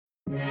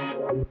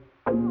Hello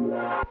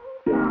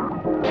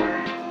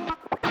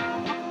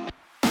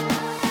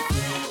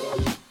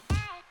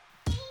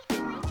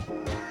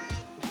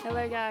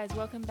guys,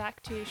 welcome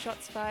back to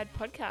Shots Fired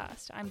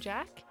podcast. I'm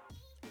Jack.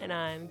 And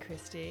I'm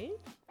Kristy.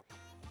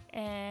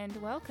 And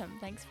welcome.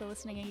 Thanks for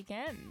listening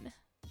again.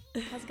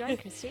 How's it going,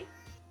 Kristy?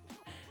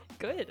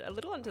 Good. A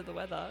little under the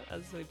weather,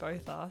 as we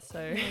both are, so...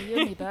 Yeah, you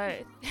and me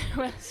both.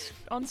 We're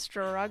on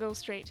struggle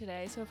street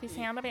today, so if we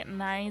sound a bit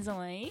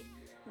nasally,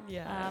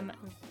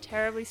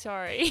 terribly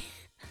sorry.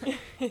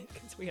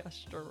 Because we are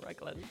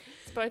struggling.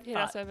 It's both hit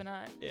us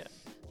overnight. Yeah.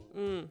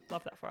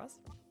 Love that for us.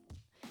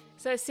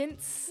 So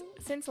since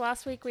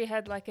last week we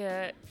had like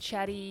a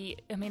chatty,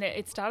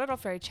 it started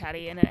off very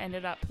chatty and it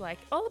ended up like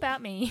all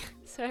about me.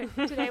 So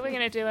today we're going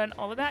to do an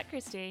all about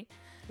Kristy.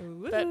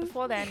 Ooh. But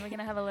before then we're going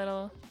to have a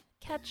little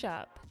catch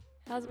up.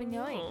 How's it been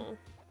going?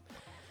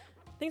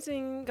 Things have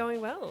been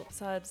going well,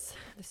 besides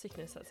the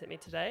sickness that's hit me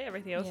today.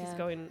 Everything else is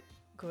going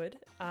good.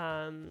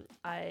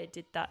 I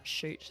did that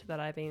shoot that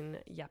I've been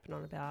yapping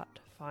on about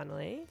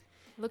finally.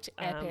 Looked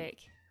epic.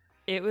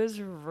 It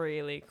was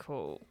really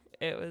cool.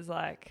 It was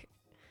like...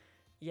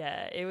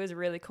 Yeah, it was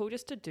really cool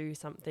just to do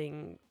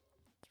something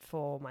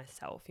for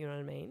myself, you know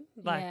what I mean?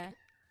 Like,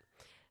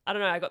 I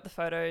don't know, I got the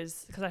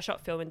photos because I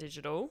shot film and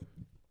digital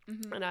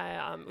and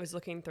I was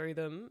looking through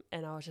them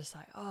and I was just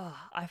like, oh,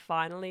 I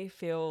finally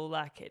feel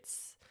like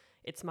it's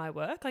my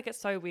work. Like, it's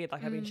so weird.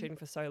 Like, I've been shooting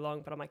for so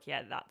long, but I'm like,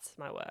 yeah, that's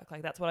my work.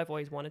 Like, that's what I've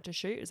always wanted to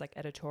shoot is like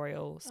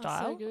editorial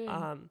style. So good.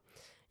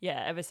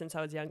 Yeah, ever since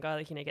I was younger,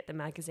 like, you know, get the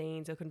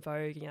magazines, look in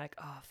Vogue and you're like,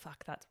 oh,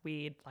 fuck, that's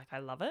weird. Like, I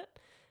love it.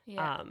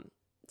 Yeah.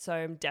 So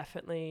I'm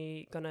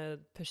definitely going to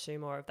pursue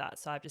more of that.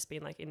 So I've just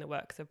been like in the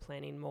works of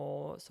planning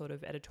more sort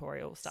of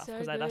editorial stuff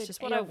because that's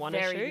just what I want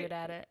to shoot. Very good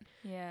at it.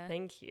 Yeah.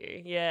 Thank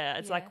you. Yeah.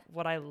 It's like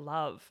what I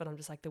love. And I'm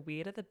just like the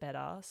weirder the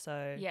better.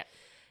 So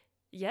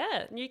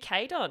yeah, new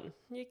K-Don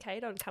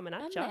coming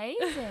at you.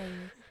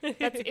 Amazing.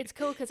 It's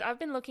cool because I've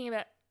been looking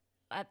at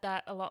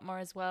that a lot more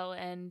as well.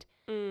 And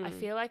I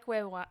feel like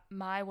where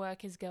my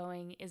work is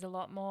going is a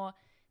lot more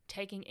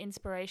taking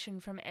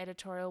inspiration from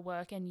editorial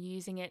work and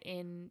using it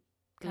in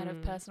kind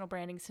of personal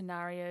branding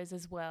scenarios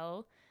as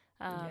well.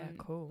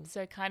 Cool.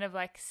 So kind of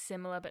like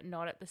similar but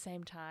not at the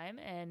same time.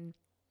 And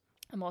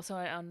I'm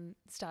also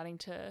starting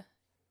to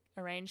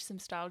arrange some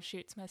styled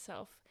shoots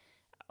myself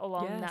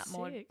along that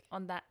more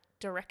on that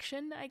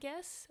direction, I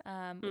guess,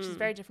 which is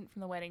very different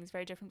from the weddings,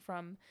 very different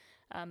from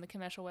the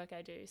commercial work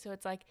I do. So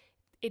it's like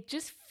it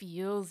just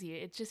feels you.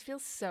 It just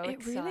feels so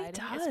exciting, really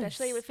does.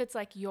 Especially if it's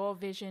like your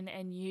vision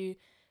and you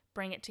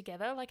bring it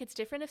together. Like it's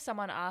different if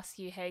someone asks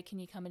you, hey, can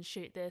you come and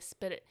shoot this?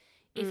 But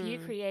if you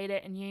create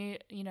it and you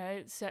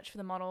know, search for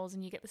the models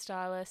and you get the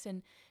stylist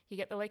and you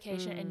get the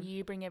location and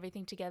you bring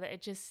everything together,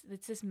 it's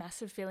this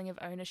massive feeling of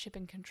ownership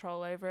and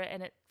control over it,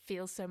 and it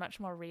feels so much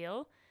more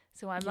real.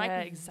 So I'm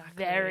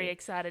very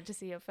excited to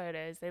see your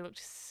photos. They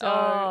looked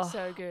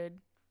so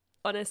good.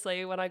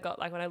 Honestly, when I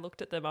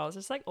looked at them, I was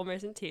just like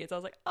almost in tears. I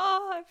was like,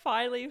 oh, I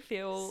finally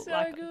feel so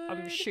like good.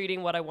 I'm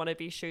shooting what I want to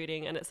be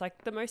shooting. And it's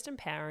like the most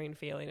empowering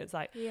feeling. It's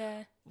like,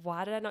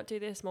 why did I not do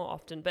this more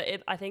often? But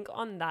I think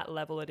on that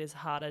level, it is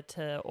harder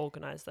to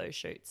organize those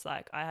shoots.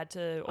 Like I had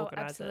to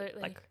organize it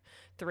like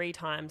 3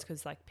 times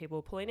because like people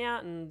were pulling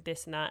out and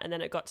this and that. And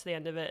then it got to the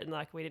end of it and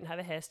like we didn't have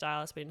a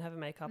hairstylist. We didn't have a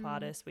makeup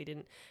artist. We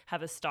didn't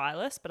have a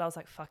stylist. But I was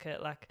like, fuck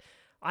it. Like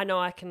I know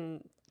I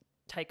can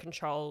take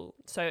control.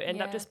 So it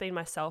ended up just being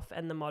myself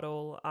and the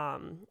model,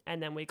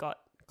 and then we got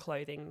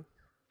clothing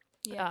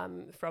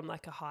from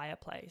like a higher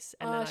place,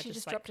 and then she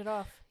just dropped it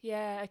off.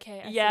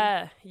 Okay.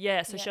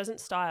 So she doesn't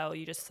style,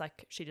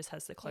 she just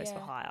has the clothes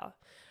for hire.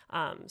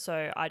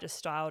 So I just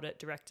styled it,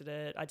 directed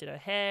it, I did her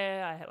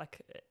hair, I had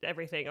like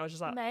everything. I was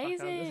just like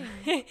amazing.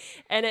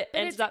 And it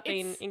ended up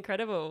being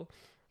incredible.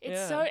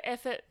 It's so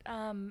effort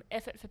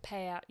for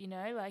payout, you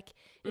know, like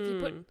if you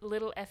put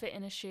little effort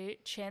in a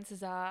shoot,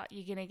 chances are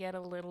you're going to get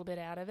a little bit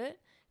out of it.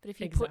 But if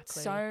you put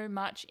so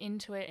much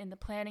into it in the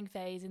planning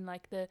phase and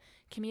like the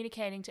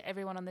communicating to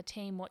everyone on the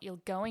team what you're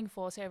going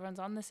for so everyone's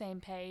on the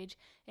same page,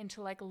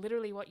 into like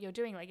literally what you're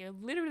doing, like you're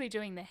literally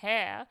doing the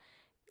hair,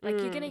 like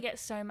you're going to get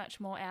so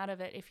much more out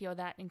of it if you're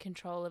that in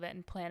control of it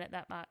and plan it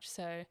that much.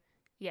 So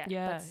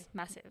that's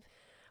massive.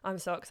 I'm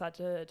so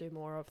excited to do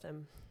more of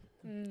them.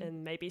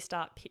 And maybe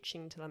start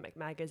pitching to them like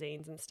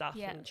magazines and stuff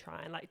and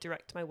try and like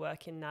direct my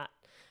work in that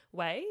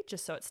way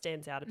just so it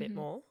stands out a bit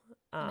more.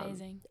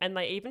 Amazing. And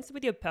like even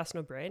with your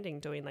personal branding,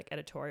 doing like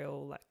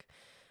editorial like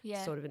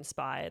sort of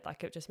inspired,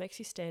 like it just makes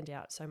you stand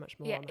out so much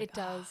more. Yeah, it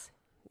does.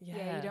 You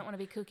don't want to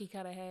be cookie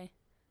cutter, hey?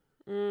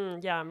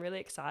 I'm really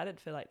excited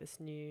for like this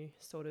new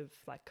sort of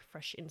like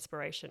fresh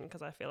inspiration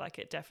because I feel like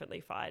it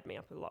definitely fired me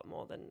up a lot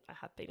more than I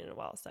have been in a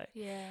while. So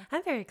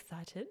I'm very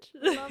excited.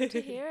 Love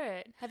to hear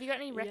it. Have you got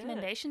any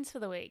recommendations for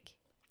the week?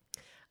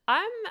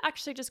 I'm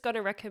actually just going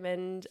to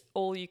recommend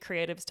all you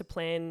creatives to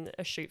plan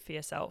a shoot for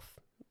yourself.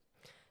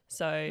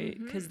 So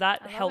because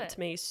that helped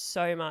me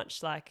so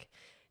much, like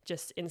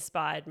just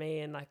inspired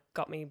me and like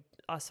got me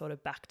sort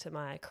of back to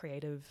my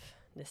creative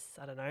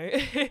I don't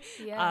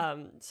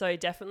know. So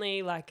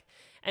definitely like,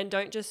 And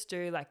don't just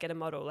do like get a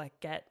model, like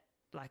get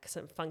like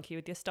some funky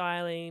with your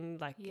styling,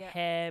 like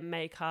hair,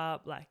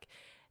 makeup, like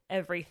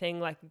everything,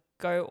 like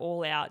go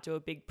all out, do a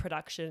big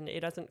production.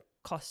 It doesn't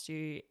cost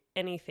you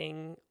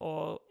anything,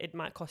 or it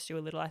might cost you a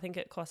little. I think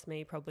it cost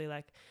me probably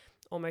like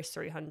almost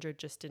 300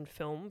 just in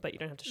film, but you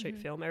don't have to shoot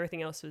film.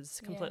 Everything else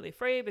was completely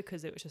free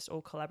because it was just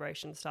all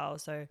collaboration style.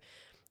 So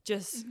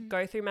just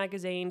go through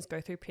magazines,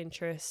 go through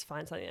Pinterest,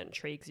 find something that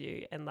intrigues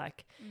you, and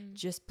like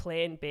just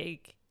plan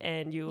big,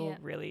 and you'll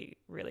really,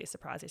 really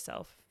surprise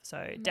yourself.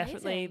 So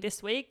definitely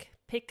this week,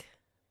 pick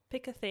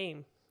a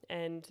theme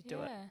and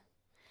do it.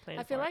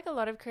 I feel like a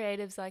lot of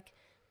creatives like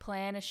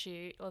plan a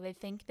shoot, or they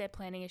think they're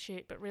planning a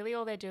shoot, but really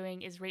all they're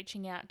doing is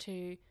reaching out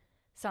to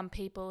some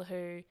people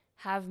who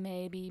have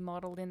maybe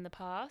modeled in the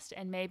past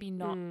and maybe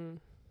not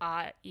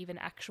are even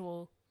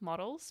actual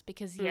models,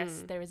 because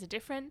yes, there is a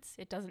difference.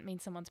 It doesn't mean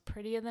someone's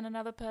prettier than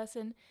another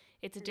person.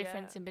 It's a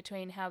difference in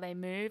between how they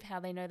move,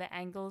 how they know the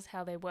angles,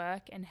 how they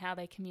work, and how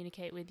they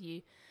communicate with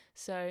you.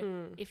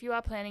 So if you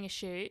are planning a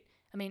shoot,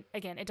 I mean,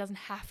 again, it doesn't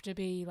have to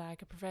be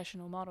like a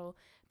professional model,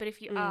 but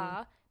if you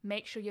are,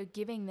 make sure you're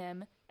giving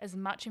them as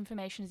much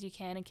information as you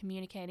can and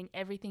communicating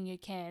everything you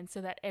can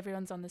so that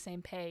everyone's on the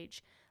same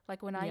page.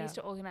 Like when I used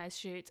to organize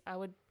shoots, I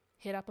would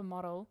hit up a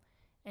model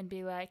and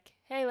be like,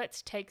 hey,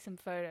 let's take some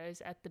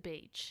photos at the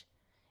beach.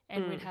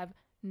 And we'd have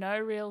no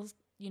real,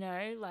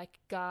 like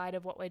guide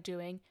of what we're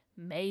doing.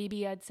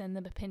 Maybe I'd send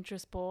them a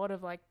Pinterest board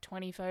of like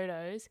 20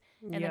 photos.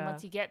 And then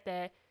once you get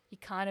there, you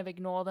kind of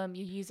ignore them.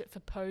 You use it for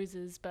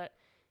poses, but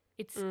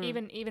it's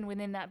even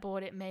within that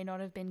board, it may not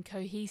have been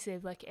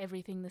cohesive, like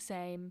everything the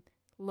same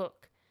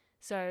look.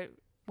 So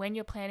when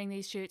you're planning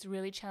these shoots,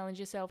 really challenge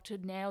yourself to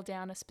nail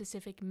down a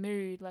specific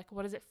mood. Like,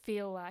 what does it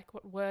feel like?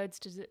 What words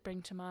does it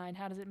bring to mind?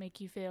 How does it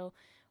make you feel?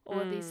 All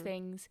of these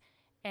things.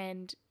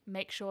 And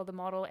make sure the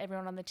model,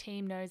 everyone on the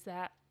team knows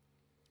that,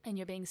 and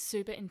you're being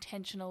super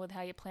intentional with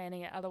how you're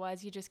planning it.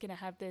 Otherwise, you're just going to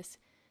have this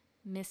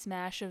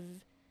mismatch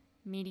of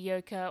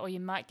mediocre, or you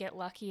might get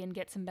lucky and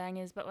get some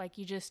bangers, but like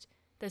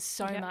there's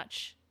so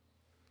much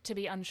to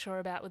be unsure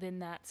about within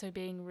that. So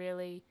being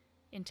really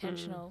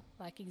intentional,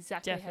 like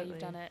exactly how you've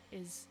done it,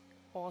 is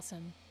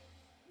awesome.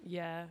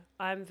 Yeah,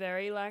 I'm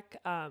very like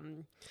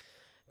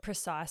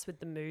precise with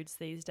the moods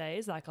these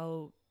days. Like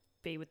I'll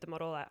be with the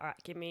model like, all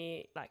right, give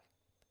me like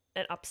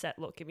an upset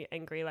look, give me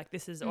angry, like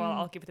this is, or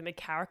I'll give them a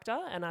character,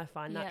 and I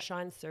find that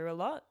shines through a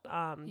lot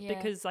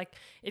because like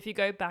if you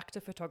go back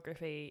to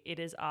photography, it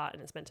is art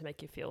and it's meant to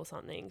make you feel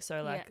something.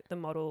 So like the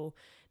model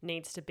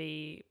needs to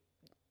be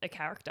a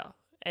character,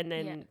 and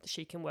then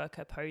she can work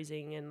her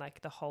posing, and like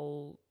the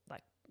whole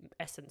like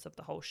essence of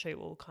the whole shoot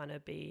will kind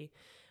of be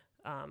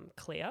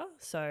clear.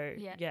 So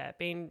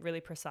being really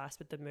precise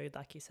with the mood,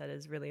 like you said,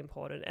 is really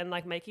important, and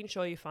like making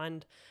sure you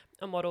find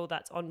a model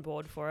that's on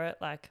board for it.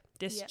 Like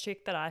this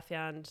chick that I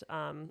found,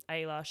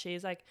 Ayla,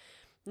 she's like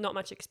not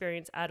much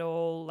experience at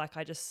all. Like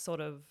I just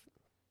sort of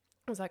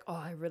was like, oh,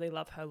 I really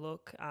love her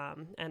look,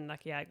 and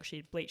like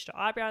she bleached her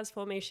eyebrows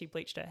for me, she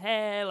bleached her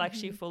hair, like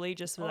she fully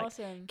just was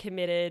like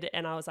committed,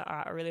 and I was like, all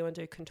right, I really want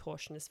to do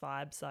contortionist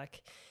vibes,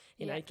 like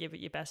give it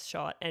your best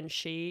shot. And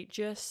she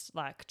just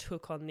like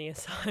took on the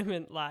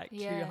assignment like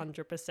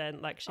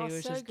 200%. Like she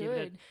was so just giving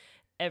it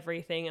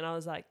everything. And I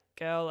was like,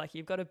 girl, like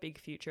you've got a big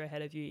future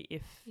ahead of you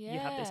if you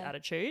have this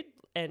attitude.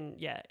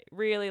 And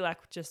really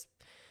like just,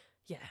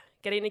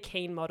 getting a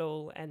keen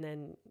model, and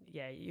then,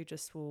 you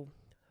just will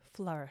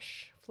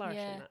flourish in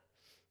that.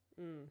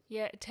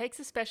 Yeah, it takes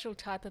a special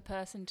type of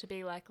person to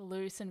be like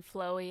loose and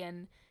flowy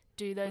and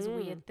do those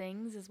weird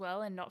things as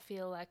well, and not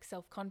feel like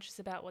self-conscious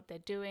about what they're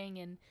doing.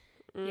 And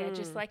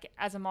just like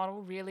as a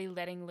model, really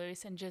letting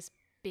loose and just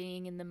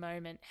being in the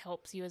moment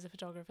helps you as a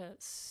photographer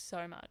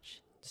so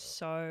much.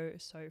 So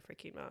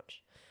freaking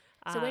much.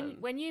 So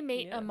when you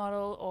meet a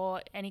model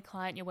or any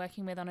client you're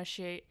working with on a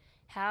shoot,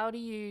 how do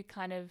you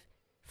kind of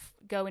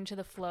go into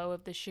the flow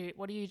of the shoot?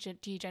 What do you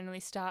generally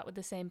start with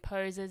the same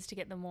poses to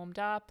get them warmed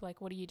up?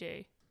 Like, what do you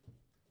do?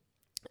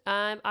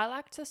 I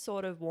like to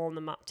sort of warm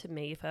them up to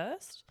me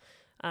first.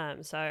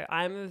 So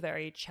I'm a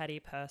very chatty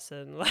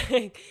person,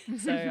 like,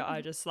 so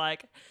I just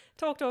like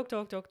talk,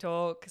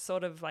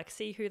 sort of like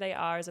see who they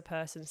are as a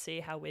person,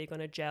 see how we're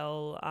going to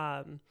gel,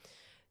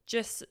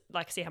 just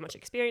like see how much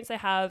experience they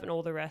have and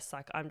all the rest.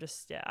 Like I'm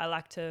just, I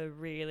like to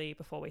really,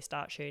 before we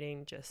start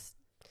shooting, just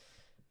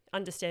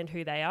understand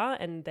who they are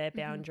and their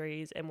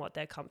boundaries and what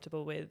they're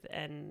comfortable with,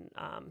 and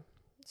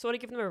sort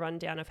of give them a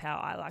rundown of how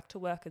I like to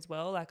work as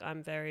well. Like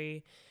I'm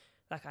very...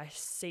 like I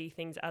see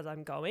things as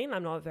I'm going.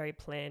 I'm not a very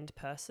planned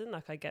person.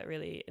 Like I get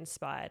really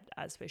inspired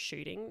as we're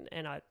shooting,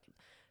 and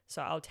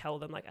so I'll tell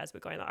them like as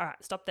we're going, like, all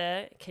right, stop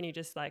there. Can you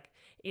just like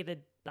either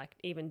like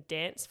even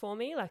dance for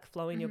me, like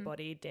flowing your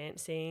body,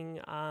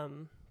 dancing,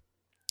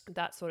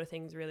 that sort of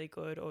thing's really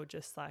good. Or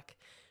just like,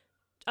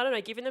 I don't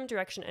know, giving them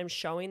direction and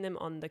showing them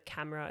on the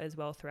camera as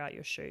well throughout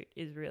your shoot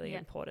is really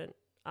important.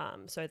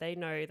 So they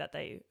know that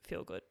they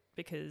feel good,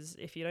 because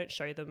if you don't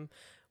show them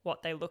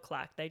what they look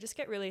like, they just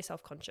get really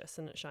self-conscious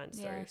and it shines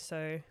through.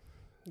 So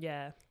is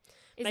there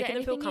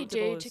anything you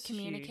do to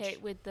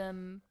communicate with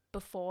them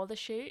before the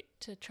shoot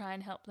to try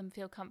and help them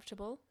feel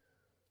comfortable?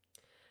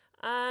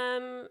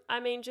 I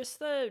mean, just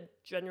the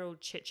general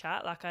chit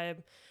chat. Like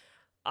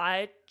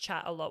I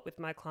chat a lot with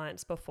my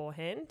clients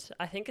beforehand.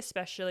 I think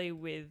especially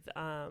with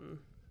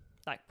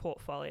like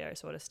portfolio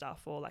sort of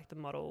stuff or like the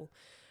model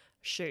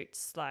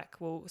shoots, like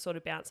we'll sort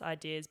of bounce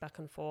ideas back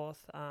and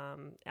forth,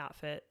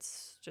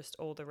 outfits, just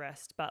all the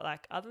rest. But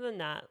like other than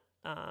that,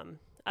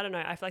 I don't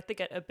know, I feel like they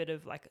get a bit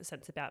of like a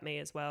sense about me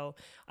as well.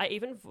 I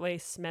even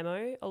voice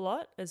memo a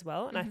lot as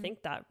well, and I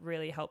think that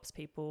really helps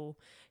people,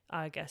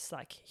 I guess,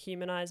 like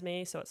humanize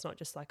me, so it's not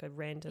just like a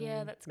random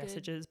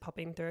messages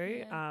popping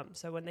through.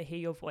 So when they hear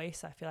your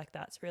voice, I feel like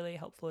that's really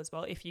helpful as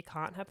well. If you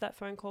can't have that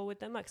phone call with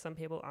them, like some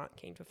people aren't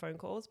keen for phone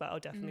calls, but I'll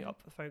definitely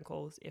opt for phone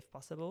calls if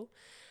possible.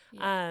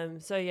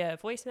 So yeah,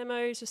 voice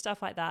memos, just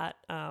stuff like that.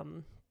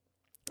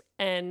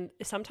 And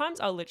sometimes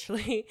I'll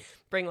literally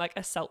bring like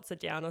a seltzer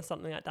down or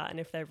something like that. And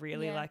if they're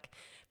really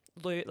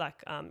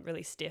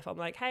really stiff, I'm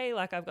like, hey,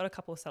 like I've got a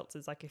couple of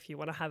seltzers. Like if you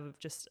want to have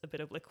just a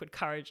bit of liquid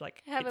courage,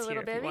 like have it's a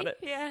little here if you want it.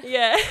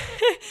 Yeah.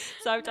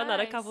 So I've done that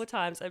a couple of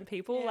times, and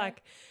people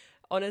like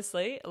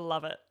honestly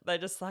love it. They're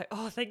just like,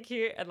 oh, thank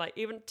you. And like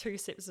even 2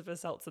 sips of a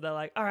seltzer, they're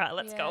like, all right,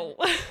 let's go.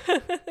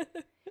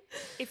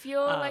 If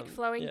you're like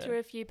flowing through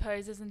a few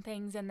poses and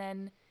things, and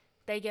then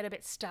they get a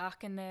bit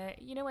stuck, and they're,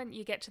 you know, when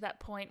you get to that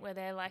point where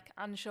they're like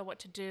unsure what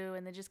to do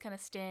and they're just kind of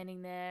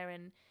standing there,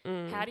 and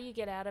how do you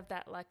get out of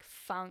that like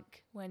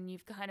funk when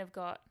you've kind of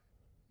got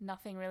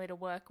nothing really to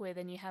work with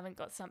and you haven't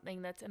got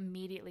something that's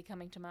immediately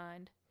coming to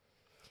mind?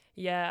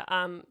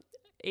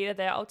 Either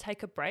there I'll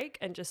take a break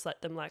and just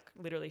let them like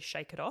literally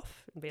shake it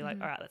off and be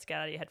like, all right, let's get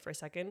out of your head for a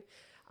second.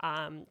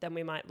 Then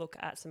we might look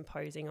at some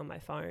posing on my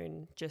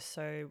phone, just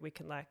so we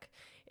can, like,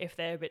 if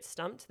they're a bit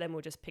stumped, then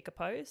we'll just pick a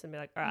pose and be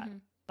like, all right,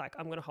 like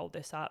I'm going to hold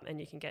this up and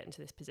you can get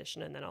into this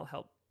position, and then I'll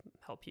help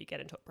you get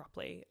into it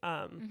properly.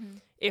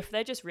 If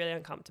they're just really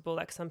uncomfortable,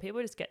 like some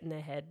people just get in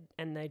their head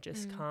and they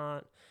just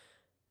can't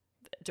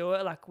do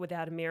it like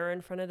without a mirror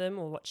in front of them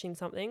or watching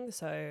something.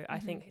 So I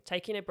think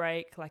taking a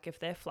break, like if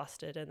they're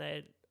flustered and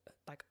they're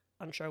like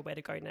unsure where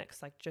to go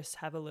next, like just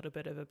have a little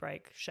bit of a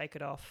break, shake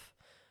it off,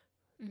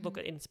 look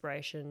at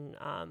inspiration,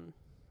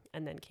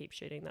 and then keep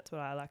shooting. That's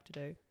what I like to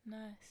do.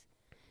 Nice.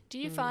 Do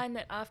you find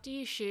that after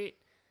you shoot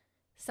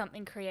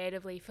something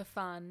creatively for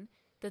fun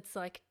that's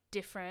like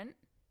different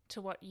to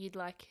what you'd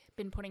like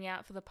been putting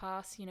out for the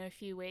past, you know,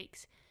 few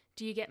weeks,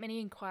 do you get many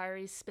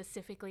inquiries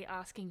specifically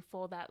asking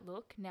for that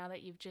look now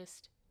that you've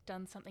just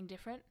done something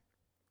different?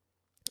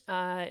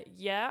 I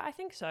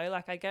think so.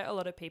 Like I get a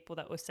lot of people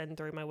that will send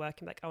through my work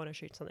and be like, I want to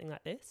shoot something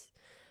like this.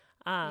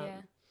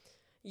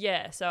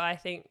 So I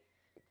think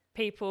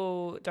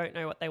people don't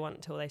know what they want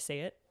until they see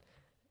it,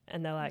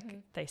 and they're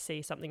like, they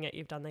see something that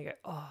you've done, they go,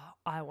 oh,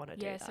 I want to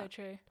do that. Yeah, so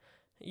true.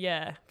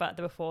 Yeah, but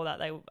before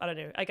that, I don't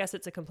know, I guess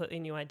it's a completely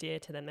new idea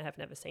to them. They have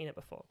never seen it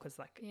before, because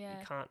like you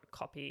can't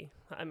copy.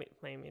 I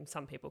mean,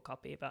 some people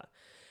copy, but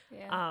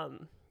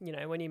you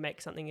know, when you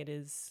make something, it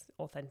is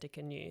authentic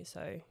and new.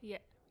 So yeah.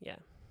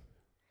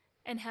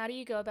 And how do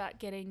you go about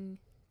getting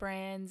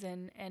brands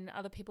and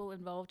other people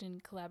involved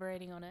in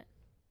collaborating on it?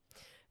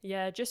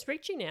 Yeah, just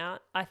reaching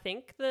out. I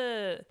think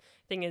the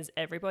thing is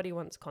everybody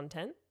wants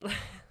content.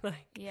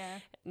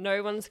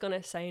 No one's going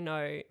to say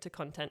no to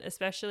content,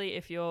 especially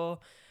if you're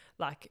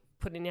like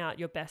putting out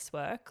your best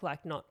work,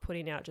 like not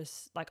putting out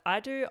just like, I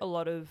do a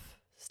lot of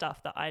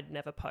stuff that I'd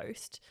never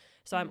post.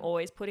 So I'm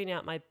always putting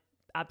out my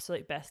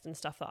absolute best and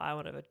stuff that I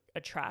want to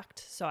attract.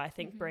 So I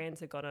think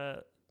brands are going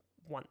to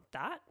want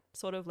that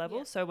sort of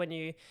level. So when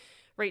you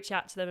reach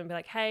out to them and be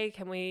like, hey,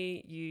 can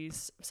we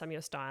use some of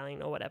your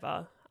styling or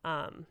whatever?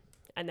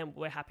 And then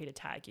we're happy to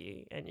tag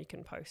you and you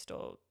can post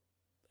or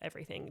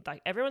everything.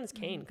 Like everyone's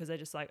keen because they're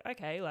just like,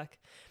 okay, like,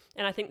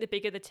 and I think the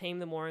bigger the team,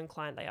 the more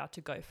inclined they are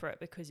to go for it,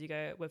 because you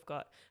go, we've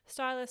got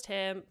stylist,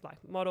 hair, like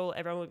model,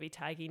 everyone would be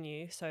tagging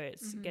you. So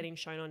it's getting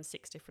shown on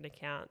 6 different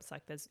accounts.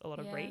 Like there's a lot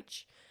of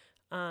reach.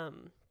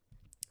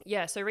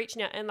 So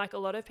reaching out, and like a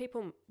lot of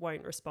people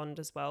won't respond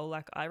as well.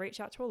 Like I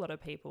reach out to a lot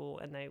of people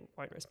and they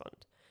won't respond.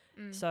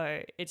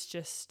 So it's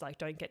just like,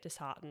 don't get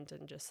disheartened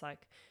and just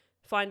like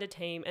find a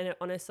team, and it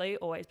honestly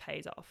always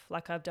pays off.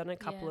 Like I've done a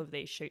couple of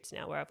these shoots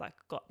now where I've like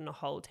gotten a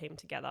whole team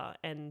together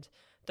and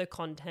the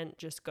content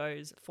just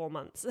goes 4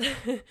 months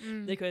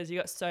because you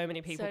got so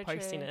many people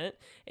posting it.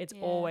 It's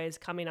always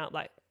coming up.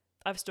 Like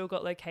I've still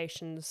got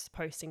locations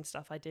posting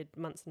stuff I did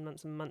months and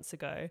months and months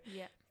ago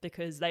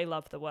because they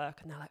love the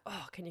work and they're like,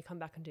 oh, can you come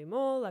back and do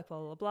more? Like blah,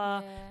 blah,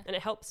 blah. And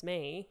it helps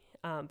me,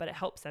 but it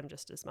helps them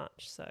just as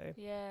much. So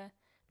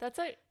that's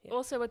like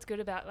also what's good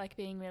about like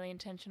being really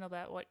intentional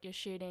about what you're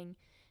shooting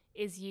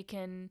is you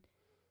can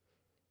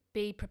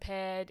be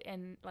prepared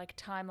and like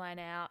timeline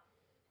out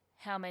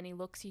how many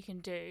looks you can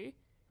do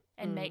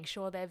and make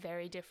sure they're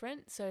very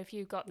different. So if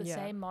you've got the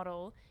same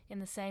model in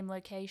the same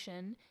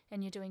location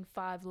and you're doing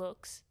 5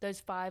 looks, those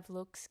 5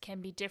 looks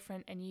can be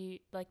different, and you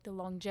like the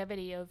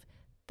longevity of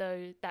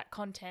that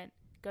content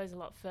goes a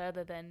lot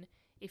further than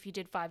if you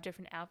did 5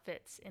 different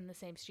outfits in the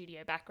same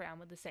studio background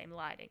with the same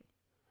lighting.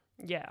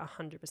 Yeah,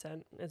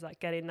 100%. It's like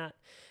getting that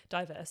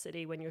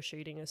diversity when you're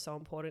shooting is so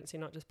important. So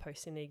you're not just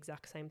posting the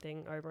exact same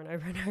thing over and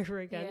over and over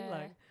again.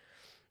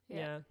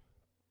 Yeah.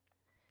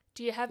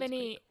 Do you have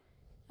any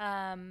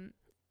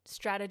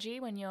strategy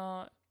when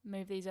you're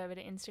move these over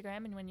to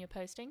Instagram and when you're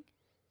posting?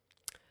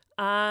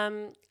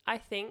 I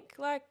think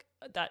like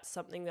that's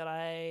something that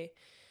I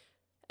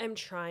am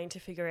trying to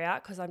figure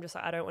out, because I'm just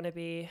like, I don't want to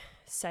be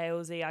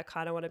salesy. I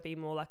kind of want to be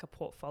more like a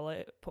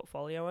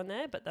portfolio on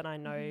there. But then I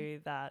know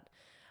that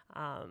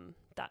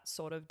that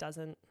sort of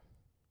doesn't,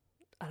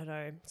 I don't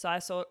know.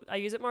 So I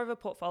use it more of a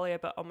portfolio,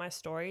 but on my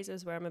stories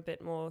is where I'm a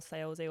bit more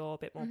salesy or a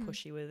bit more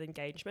pushy with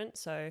engagement.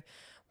 So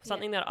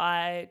something that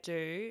I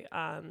do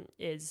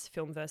is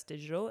film versus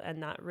digital,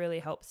 and that really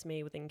helps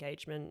me with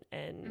engagement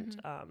and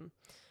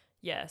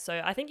yeah.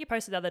 So I think you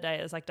posted the other day,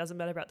 it's like, doesn't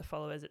matter about the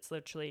followers, it's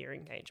literally your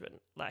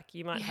engagement. Like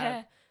you might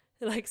have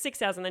like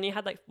 6,000, then you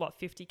had like what,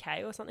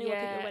 50K or something. Look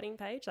at your wedding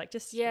page, like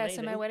just amazing.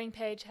 So my wedding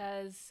page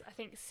has I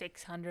think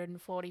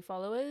 640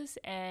 followers,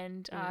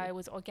 and I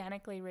was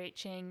organically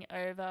reaching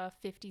over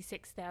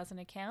 56,000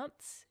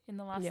 accounts in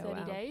the last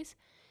 30 days,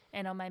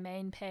 and on my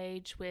main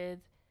page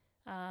with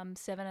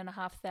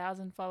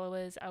 7,500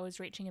 followers, I was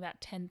reaching about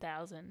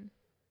 10,000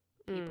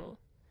 people.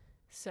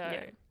 So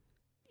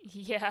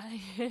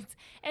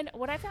and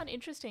what I found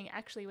interesting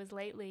actually was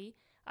lately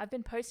I've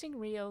been posting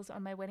reels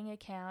on my wedding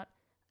account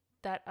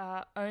that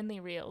are only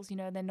reels, you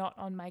know, they're not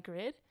on my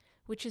grid,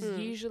 which is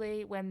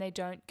usually when they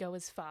don't go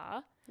as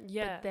far.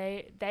 Yeah.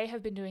 But they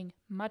have been doing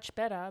much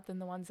better than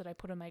the ones that I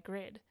put on my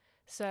grid.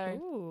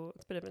 So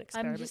it's a bit of an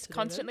experiment. I'm just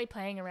constantly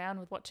playing around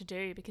with what to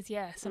do, because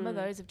some of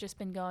those have just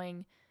been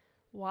going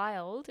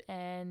wild,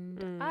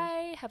 and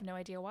I have no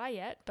idea why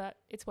yet, but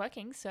it's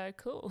working, so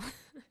cool.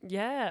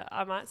 Yeah,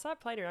 I might start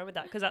playing around with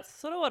that, because that's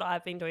sort of what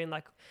I've been doing,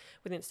 like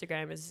with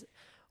Instagram, is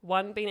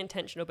one, being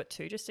intentional, but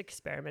two, just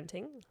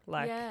experimenting,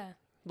 like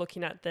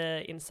looking at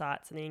the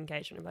insights and the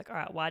engagement. I'm like, all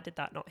right, why did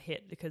that not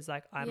hit? Because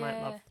like I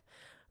might love,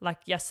 like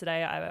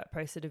yesterday I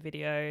posted a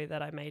video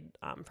that I made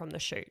from the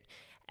shoot,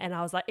 and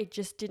I was like, it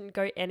just didn't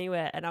go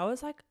anywhere, and I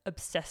was like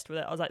obsessed with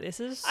it. I was like, this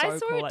is so cool. I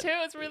saw it too.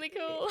 It's really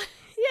cool.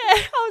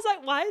 Yeah, I was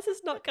like, why is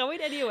this not going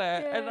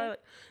anywhere? And I like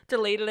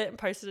deleted it and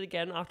posted it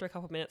again after a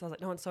couple of minutes. I was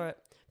like, no one saw it.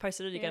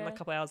 Posted it again like a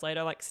couple of hours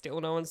later, like still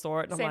no one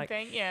saw it. And Same I'm like,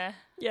 thing, yeah.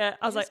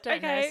 I was like,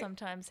 don't know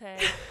sometimes, hey.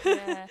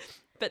 Yeah.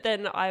 But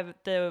then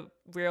the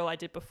reel I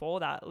did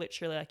before that,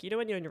 literally like, you know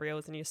when you're in your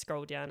reels and you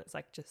scroll down, it's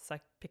like just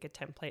like pick a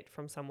template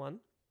from someone.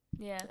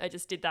 Yeah. I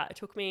just did that. It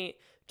took me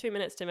 2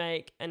 minutes to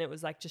make, and it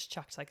was like just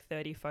chucked like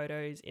 30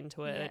 photos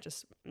into it, and it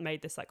just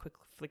made this like quick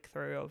flick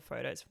through of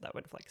photos that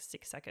went for like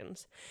 6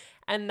 seconds.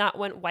 And that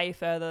went way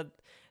further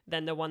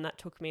than the one that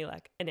took me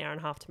like an hour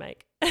and a half to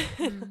make.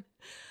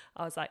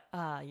 I was like,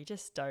 you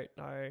just don't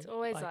know. It's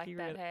always like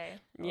that, really, hey?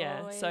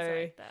 Yeah. Always so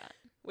like that.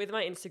 With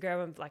my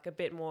Instagram, I'm like a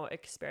bit more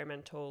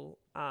experimental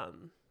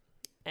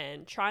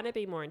and trying to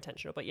be more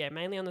intentional. But yeah,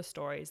 mainly on the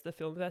stories. The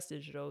film versus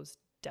digital is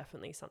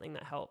definitely something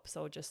that helps.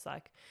 Or just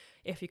like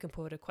if you can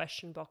put a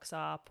question box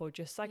up, or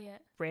just like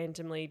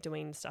randomly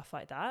doing stuff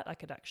like that,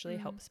 like it actually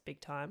helps big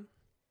time.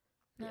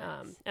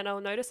 Nice. And I'll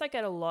notice I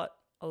get a lot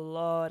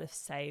of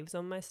saves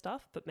on my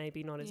stuff, but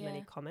maybe not as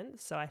many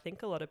comments. So I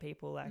think a lot of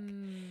people like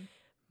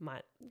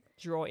might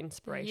draw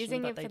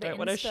inspiration, but they don't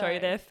want to show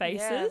their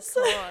faces. Yeah,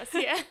 of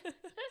course. Yeah.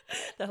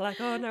 They're like,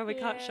 oh no, we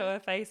can't show her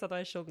face,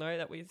 otherwise she'll know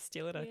that we're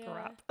stealing her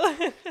crap.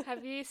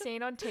 Have you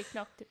seen on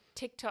TikTok?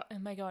 Oh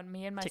my god,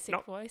 me and my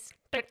sick voice.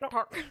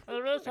 TikTok.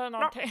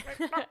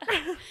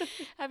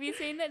 Have you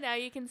seen that now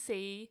you can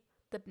see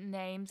the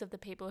names of the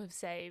people who've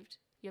saved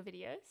your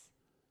videos?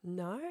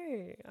 No,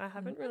 I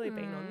haven't really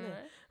been on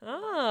there.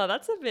 Oh,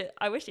 that's a bit.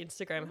 I wish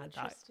Instagram had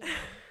that.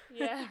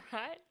 Yeah,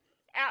 right.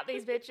 Out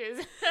these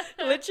bitches.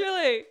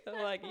 Literally.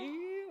 I'm like,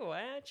 you,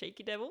 wow,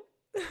 cheeky devil.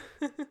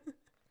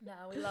 No,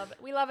 we love it.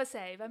 We love a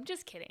save. I'm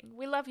just kidding.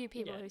 We love you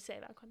people who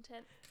save our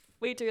content.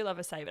 We do love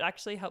a save. It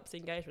actually helps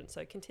engagement,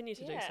 so continue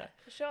to do so. Yeah,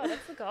 for sure.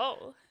 That's the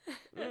goal.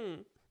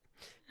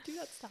 Do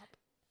not stop.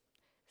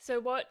 So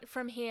what,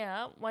 from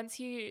here, once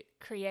you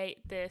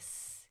create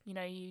this, you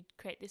know, you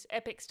create this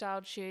epic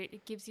styled shoot,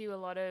 it gives you a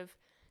lot of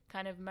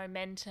kind of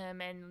momentum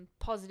and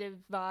positive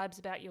vibes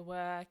about your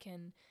work,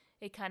 and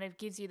it kind of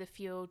gives you the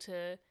fuel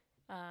to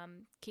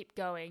keep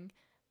going.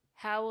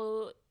 How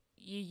will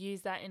you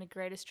use that in a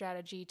greater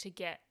strategy to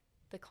get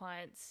the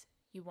clients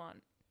you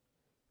want?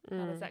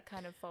 How does that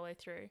kind of follow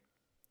through?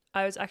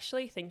 I was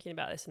actually thinking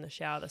about this in the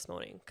shower this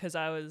morning, because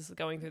I was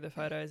going through the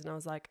photos and I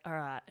was like, all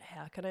right,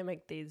 how can I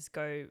make these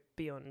go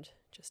beyond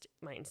just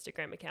my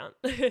Instagram account?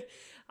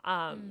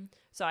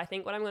 So I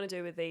think what I'm going to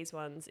do with these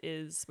ones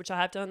is, which I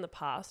have done in the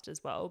past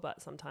as well,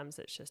 but sometimes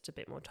it's just a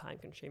bit more time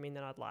consuming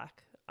than I'd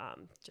like,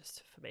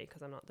 just for me,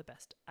 because I'm not the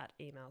best at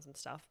emails and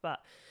stuff,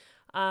 but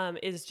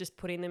is just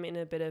putting them in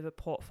a bit of a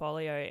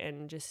portfolio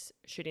and just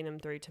shooting them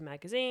through to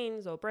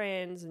magazines or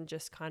brands, and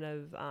just kind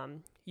of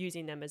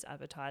using them as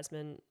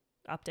advertisement,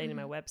 updating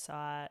my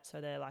website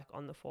so they're like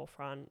on the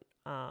forefront,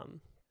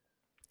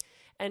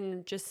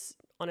 and just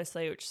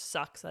honestly, which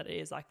sucks that it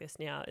is like this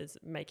now, is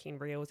making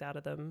reels out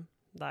of them,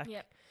 like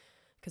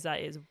because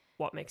that is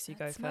what makes you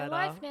That's go further.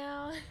 my life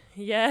now.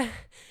 Yeah.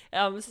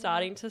 I'm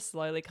starting to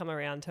slowly come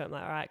around to it. I'm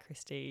like, all right,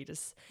 Kristy,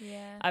 just,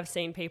 I've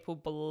seen people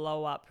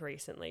blow up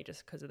recently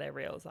just because of their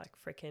reels, like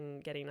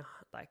freaking getting,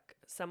 like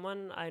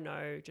someone I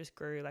know just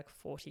grew like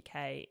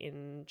 40K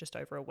in just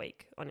over a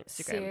week on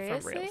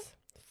Instagram from reels.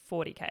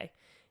 40K.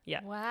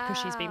 Yeah. Wow.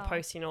 Because she's been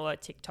posting all her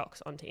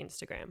TikToks onto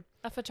Instagram.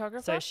 A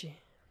photographer? So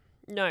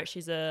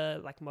she's a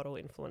like model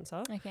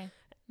influencer. Okay.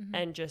 Mm-hmm.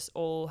 And just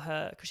all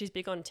her, because she's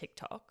big on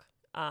TikTok.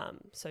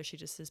 So she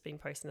just has been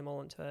posting them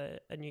all into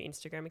a new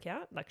Instagram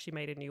account. Like she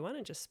made a new one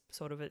and just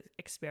sort of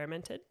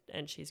experimented,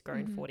 and she's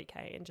grown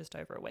 40K in just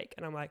over a week.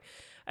 And I'm like,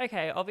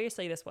 okay,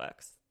 obviously this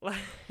works.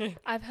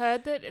 I've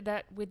heard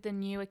that with the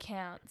new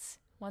accounts,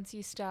 once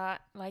you start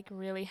like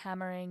really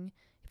hammering,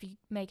 if you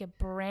make a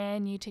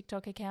brand new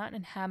TikTok account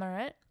and hammer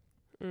it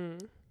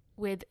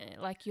with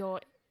like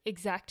your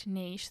exact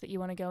niche that you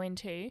want to go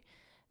into,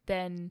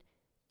 then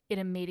it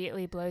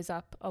immediately blows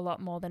up a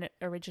lot more than it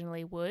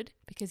originally would.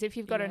 Because if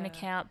you've got an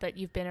account that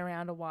you've been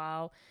around a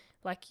while,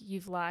 like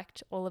you've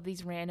liked all of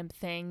these random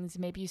things,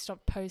 maybe you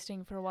stopped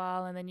posting for a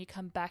while and then you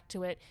come back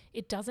to it,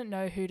 it doesn't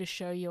know who to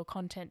show your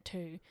content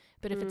to.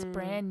 But if it's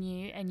brand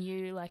new and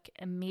you like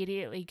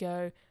immediately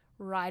go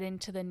right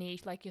into the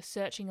niche, like you're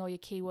searching all your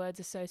keywords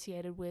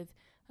associated with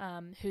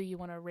who you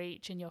want to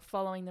reach, and you're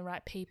following the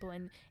right people,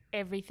 and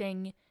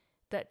everything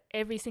that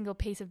every single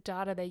piece of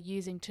data they're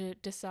using to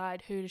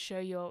decide who to show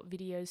your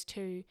videos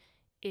to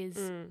is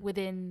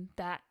within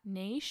that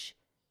niche,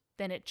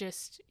 then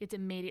it's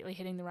immediately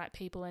hitting the right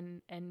people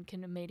and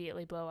can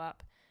immediately blow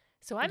up.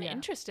 So I'm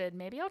interested.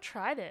 Maybe I'll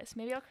try this.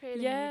 Maybe I'll create a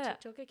new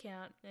TikTok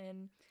account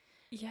and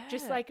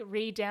just like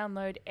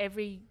re-download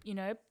every,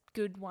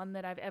 good one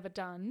that I've ever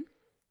done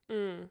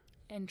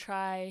and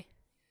try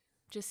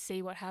just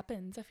see what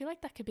happens. I feel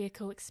like that could be a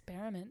cool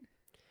experiment.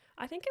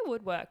 I think it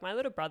would work. My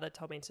little brother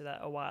told me to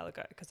that a while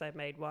ago because I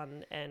made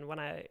one, and when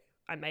I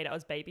made it, I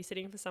was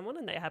babysitting for someone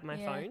and they had my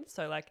phone.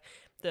 So like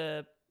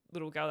the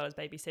little girl that I was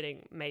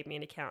babysitting made me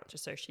an account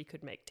just so she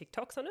could make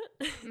TikToks on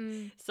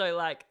it. So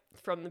like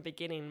from the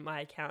beginning,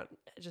 my account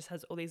just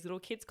has all these little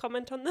kids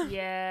comment on them.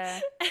 Yeah.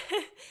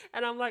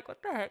 And I'm like,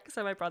 what the heck?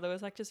 So my brother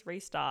was like, just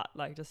restart,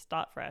 like just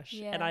start fresh.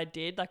 Yeah. And I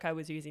did, like I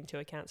was using 2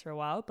 accounts for a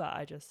while, but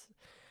I just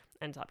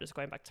ended up just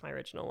going back to my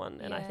original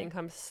one. And I think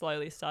I'm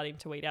slowly starting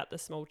to weed out the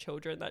small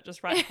children that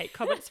just write hate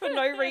comments for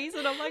no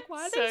reason. I'm like,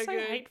 why are they so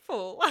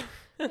hateful?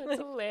 That's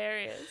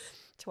hilarious.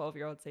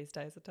 12-year-olds these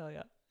days, I tell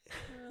you.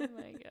 Oh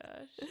my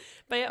gosh.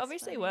 But it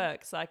obviously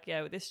works. Like,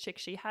 with this chick,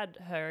 she had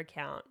her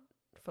account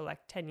for like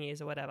 10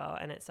 years or whatever,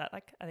 and it's at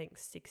like I think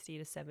 60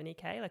 to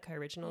 70K, like her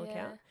original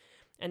account.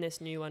 And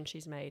this new one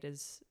she's made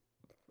is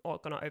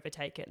gonna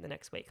overtake it in the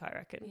next week, I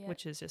reckon,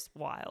 which is just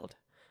wild.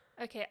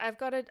 Okay, I've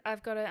got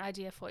an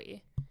idea for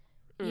you.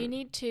 You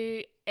need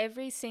to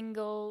every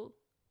single,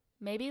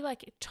 maybe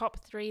like top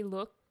 3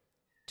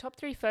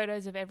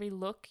 photos of every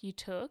look you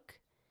took,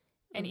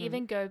 and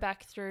even go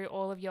back through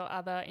all of your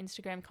other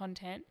Instagram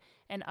content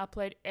and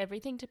upload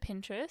everything to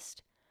Pinterest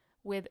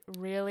with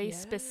really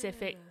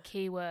specific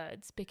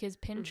keywords, because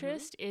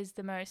Pinterest is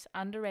the most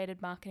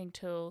underrated marketing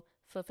tool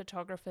for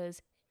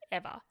photographers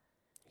ever.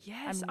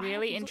 Yes. I'm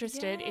really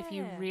interested if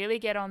you really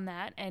get on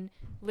that and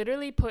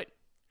literally put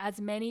as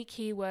many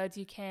keywords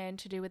you can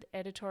to do with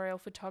editorial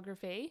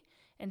photography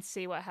and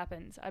see what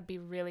happens. I'd be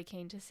really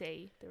keen to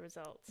see the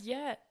results.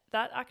 Yeah,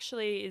 that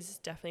actually is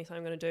definitely something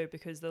I'm going to do,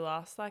 because the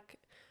last like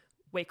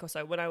week or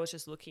so when I was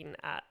just looking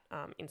at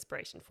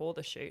inspiration for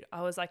the shoot,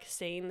 I was like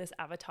seeing this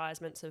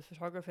advertisements of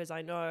photographers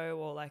I know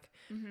or like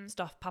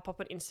stuff pop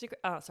up on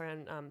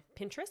on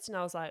Pinterest, and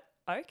I was like,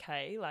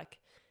 okay, like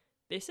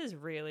this is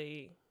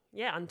really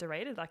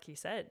underrated, like you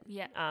said.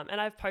 Yeah.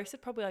 And I've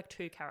posted probably like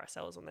 2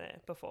 carousels on there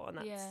before, and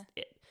that's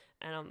it.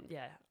 And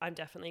I'm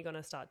definitely going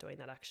to start doing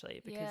that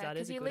actually, because that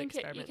is a good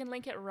experiment. You can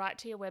link it right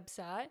to your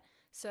website.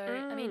 So,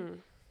 I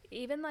mean,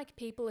 even like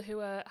people who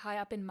are high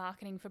up in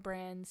marketing for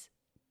brands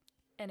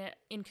and are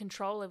in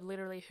control of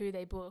literally who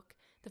they book,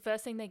 the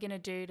first thing they're going to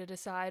do to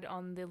decide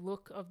on the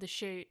look of the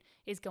shoot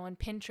is go on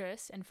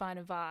Pinterest and find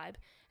a vibe.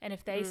 And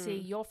if they see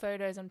your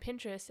photos on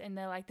Pinterest and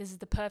they're like, this is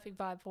the perfect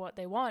vibe for what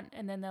they want,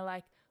 and then they're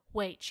like,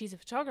 wait, she's a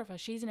photographer,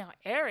 she's in our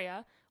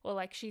area, or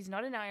like she's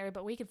not in our area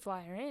but we could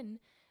fly her in,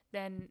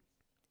 then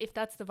if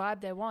that's the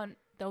vibe they want,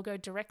 they'll go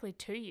directly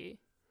to you.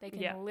 They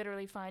can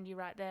literally find you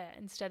right there,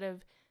 instead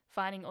of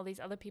finding all these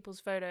other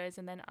people's photos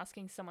and then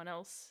asking someone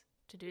else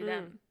to do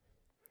them.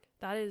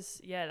 That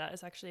is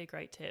actually a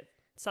great tip.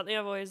 Something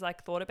I've always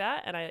like thought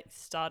about, and I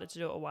started to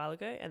do it a while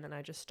ago, and then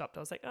I just stopped.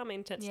 I was like, oh, my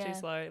intent's too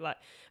slow. But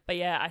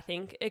I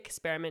think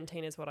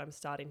experimenting is what I'm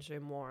starting to do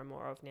more and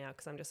more of now,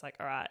 because I'm just like,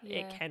 all right,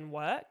 it can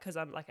work, because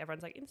I'm like,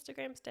 everyone's like,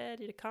 Instagram's dead,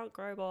 you can't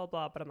grow, blah,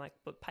 blah, but I'm like,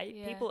 but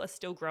people are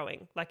still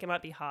growing. Like, it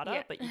might be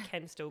harder, but you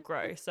can still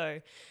grow. So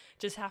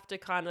just have to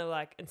kind of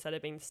like, instead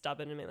of being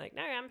stubborn and being like,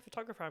 no, I'm a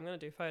photographer, I'm going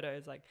to do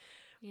photos, like,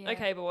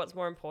 okay, but what's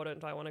more important?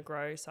 Do I want to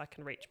grow so I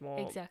can reach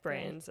more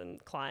brands and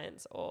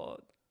clients, or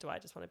do I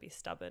just want to be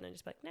stubborn and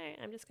just be like, no,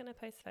 I'm just going to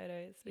post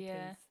photos?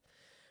 Because,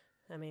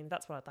 I mean,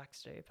 that's what I'd like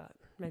to do, but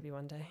maybe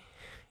one day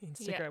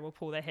Instagram will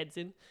pull their heads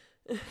in.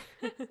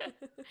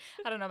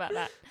 I don't know about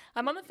that.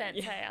 I'm on the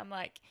fence. Hey, I'm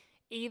like,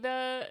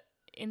 either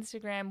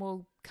Instagram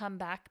will come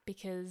back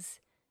because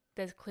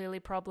there's clearly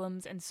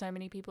problems and so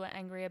many people are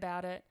angry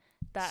about it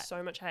that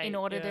so much hate, in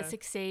order to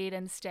succeed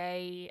and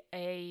stay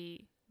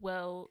a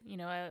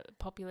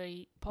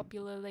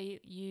popularly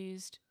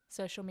used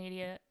social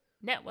media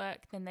network,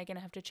 then they're going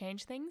to have to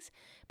change things.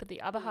 But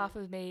the other half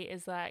of me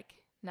is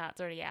like, nah, it's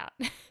already out.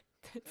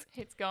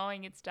 It's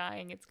going, it's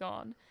dying, it's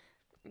gone.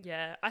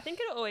 Yeah, I think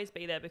it'll always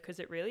be there because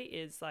it really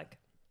is like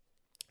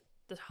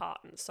the heart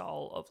and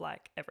soul of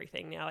like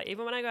everything now. Like,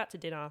 even when I go out to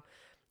dinner,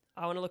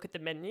 I want to look at the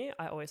menu.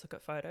 I always look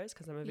at photos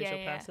because I'm a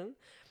visual person.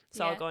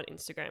 So I'll go on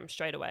Instagram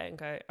straight away and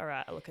go, all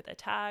right, I'll look at their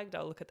tagged,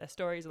 I'll look at their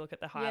stories, I'll look at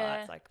their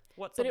highlights, like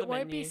what's on the menu. But it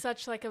won't be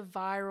such like a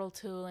viral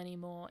tool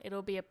anymore.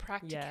 It'll be a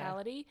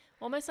practicality,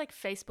 almost like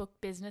Facebook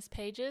business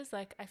pages.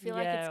 Like I feel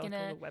like it's going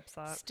to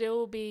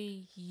still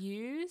be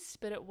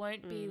used, but it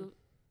won't be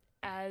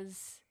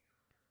as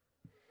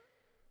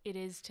it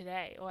is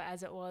today, or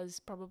as it was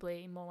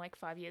probably more like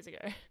 5 years ago.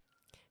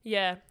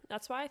 Yeah,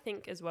 that's why I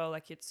think as well,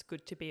 like it's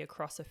good to be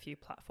across a few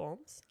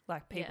platforms.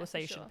 Like people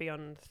say you should be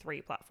on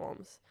 3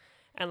 platforms.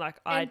 And like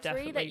I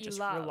definitely just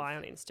rely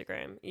on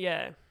Instagram.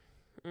 Yeah.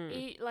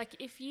 Like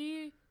if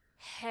you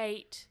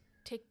hate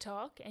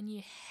TikTok and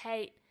you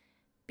hate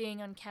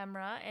being on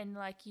camera and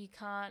like you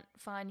can't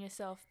find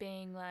yourself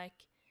being like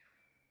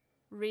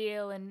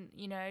real and,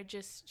 you know,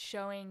 just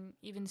showing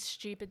even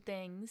stupid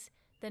things,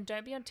 then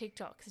don't be on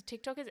TikTok, because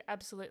TikTok is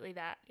absolutely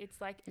that.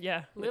 It's like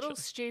little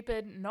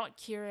stupid, not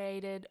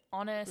curated,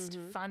 honest,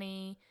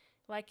 funny.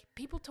 Like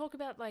people talk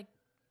about like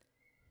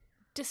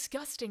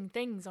disgusting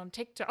things on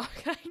TikTok.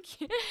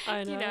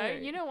 I know.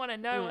 You don't want to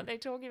know what they're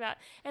talking about,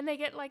 and they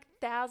get like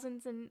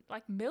thousands and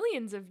like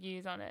millions of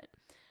views on it.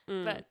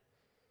 But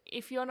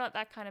if you're not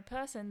that kind of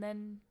person,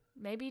 then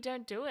maybe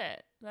don't do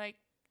it. Like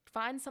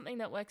find something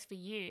that works for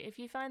you. If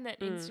you find that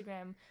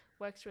Instagram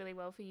works really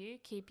well for you,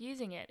 keep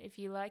using it. If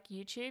you like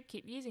YouTube,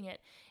 keep using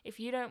it. If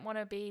you don't want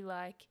to be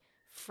like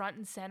front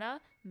and center,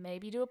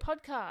 maybe do a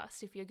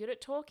podcast if you're good at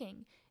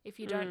talking. If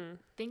you don't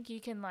think you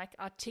can like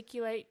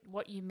articulate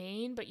what you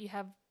mean, but you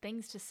have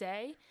things to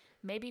say,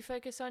 maybe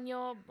focus on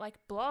your like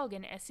blog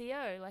and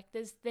SEO. Like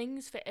there's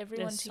things for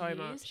everyone to use.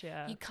 Much,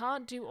 yeah. You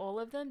can't do all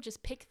of them.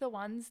 Just pick the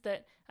ones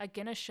that are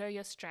going to show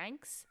your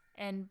strengths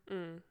and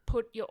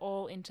put your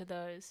all into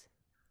those.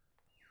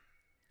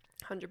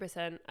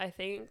 100%. I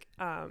think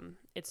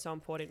it's so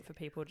important for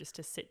people just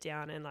to sit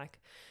down and like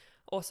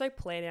also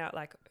plan out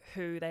like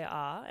who they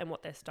are and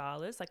what their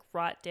style is. Like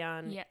write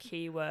down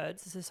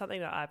keywords. This is something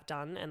that I've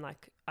done and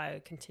like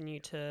I continue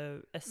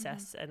to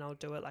assess and I'll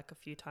do it like a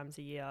few times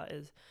a year,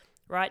 is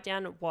write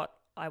down what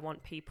I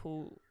want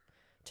people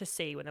to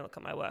see when they look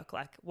at my work,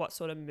 like what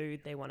sort of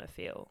mood they want to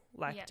feel.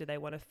 Like do they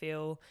want to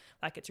feel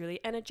like it's really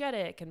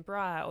energetic and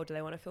bright, or do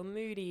they want to feel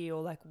moody,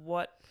 or like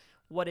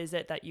what is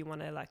it that you want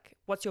to like,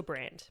 what's your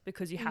brand?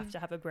 Because you have to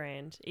have a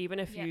brand. Even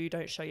if you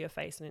don't show your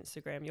face on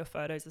Instagram, your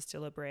photos are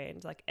still a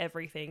brand. Like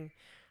everything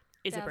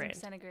is a brand.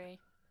 1,000% agree.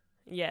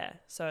 Yeah.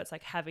 So it's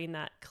like having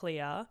that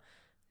clear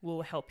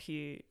will help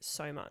you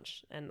so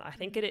much. And I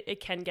think it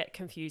can get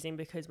confusing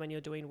because when you're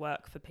doing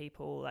work for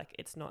people, like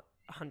it's not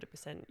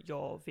 100%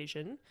 your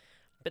vision,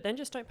 but then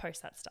just don't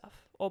post that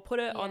stuff or put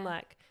it on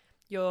like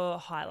your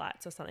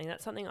highlights or something.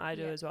 That's something I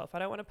do as well. If I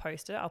don't want to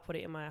post it, I'll put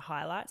it in my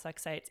highlights. Like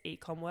say it's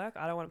e-com work,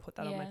 I don't want to put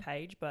that on my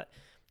page, but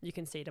you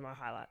can see it in my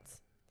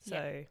highlights.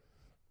 So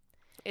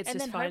it's and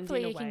just then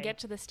hopefully you can get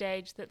to the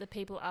stage that the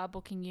people are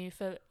booking you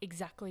for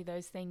exactly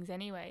those things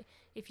anyway.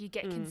 If you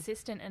get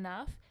consistent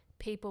enough,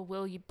 people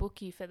will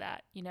book you for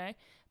that, you know.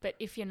 But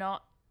if you're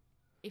not,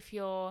 if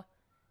your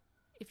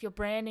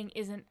branding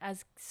isn't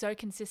as so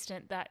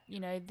consistent that, you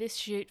know, this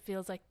shoot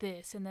feels like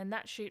this and then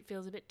that shoot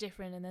feels a bit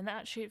different and then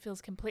that shoot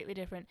feels completely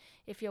different.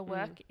 If your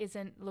work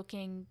isn't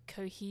looking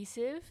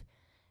cohesive,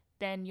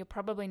 then you're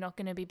probably not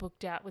going to be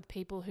booked out with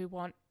people who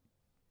want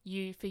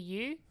you for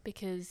you,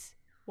 because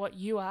what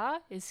you are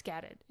is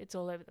scattered. It's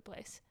all over the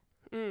place.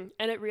 And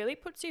it really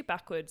puts you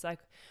backwards, like,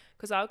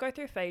 because I'll go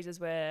through phases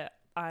where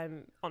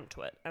I'm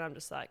onto it and I'm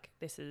just like,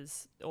 this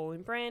is all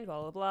in brand,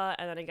 blah, blah, blah.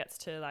 And then it gets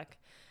to like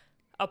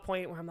a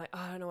point where I'm like, oh,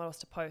 I don't know what else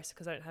to post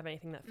because I don't have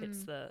anything that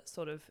fits the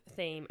sort of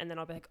theme. And then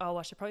I'll be like, oh,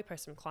 I should probably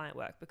post some client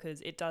work,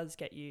 because it does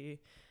get you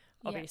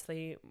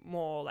obviously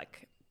more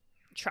like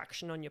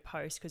traction on your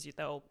post, because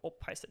they'll all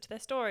post it to their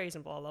stories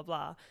and blah, blah,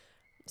 blah.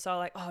 So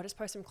like, oh, I'll just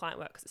post some client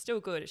work because it's still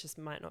good. It just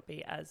might not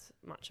be as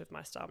much of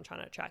my style I'm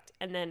trying to attract.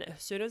 And then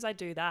as soon as I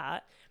do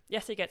that,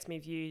 yes, it gets me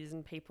views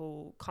and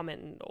people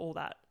comment and all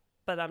that.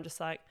 But I'm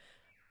just like,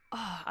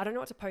 oh, I don't know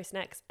what to post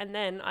next. And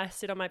then I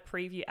sit on my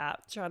preview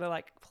app trying to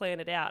like plan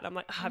it out. I'm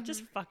like, oh, I've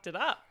just fucked it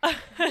up. I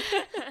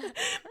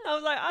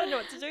was like, I don't know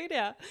what to do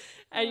now.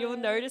 And you'll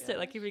notice it.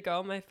 Like if you go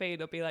on my feed,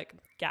 there'll be like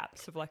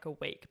gaps of like a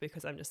week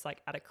because I'm just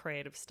like at a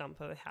creative stump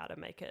of how to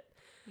make it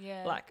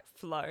like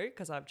flow,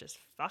 because I've just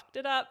fucked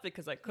it up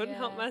because I couldn't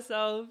help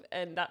myself.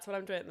 And that's what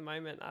I'm doing at the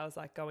moment. I was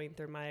like going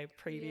through my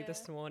preview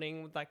this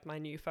morning with like my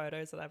new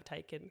photos that I've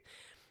taken.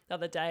 the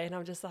other day, and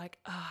I'm just like,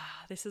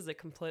 this is a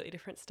completely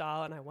different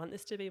style, and I want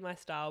this to be my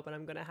style, but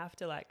I'm going to have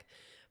to like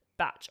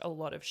batch a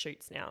lot of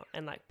shoots now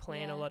and like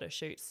plan a lot of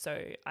shoots so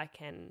I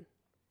can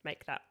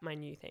make that my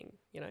new thing,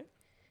 you know?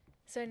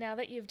 So now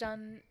that you're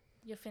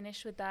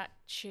finished with that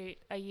shoot,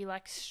 are you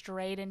like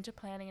straight into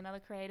planning another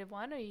creative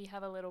one, or you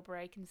have a little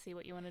break and see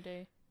what you want to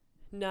do?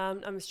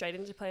 No, I'm straight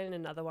into planning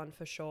another one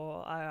for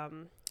sure. I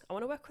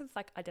want to work with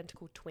like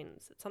identical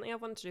twins. It's something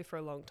I've wanted to do for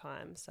a long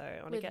time. So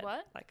I want to get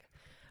like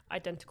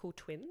identical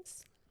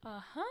twins.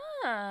 I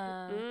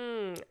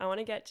want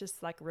to get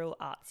just like real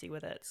artsy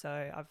with it.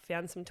 So I've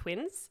found some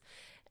twins,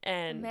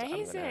 and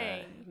I'm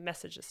gonna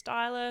message a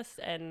stylist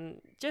and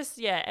just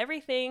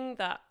everything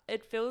that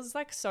it feels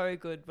like so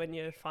good when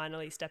you're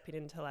finally stepping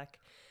into like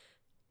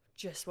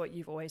just what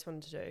you've always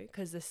wanted to do.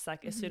 Because this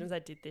like as soon as I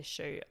did this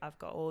shoot, I've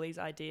got all these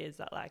ideas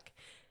that like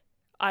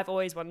I've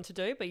always wanted to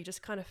do, but you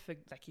just kind of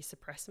like you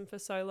suppress them for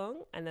so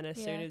long, and then as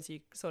soon as you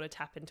sort of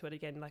tap into it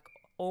again, like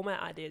all my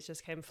ideas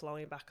just came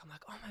flowing back. I'm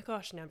like, oh my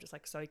gosh, now I'm just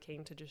like so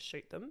keen to just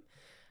shoot them.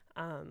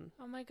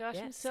 Oh my gosh,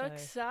 I'm so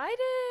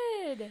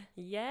excited.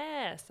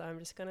 Yeah, so I'm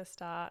just gonna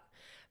start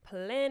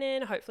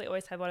planning. Hopefully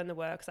always have one in the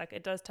works. Like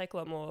it does take a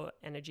lot more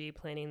energy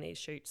planning these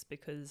shoots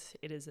because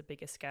it is a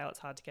bigger scale. It's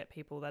hard to get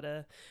people that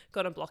are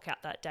gonna block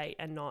out that date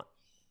and not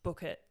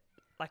book it.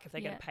 Like if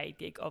they get a paid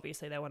gig,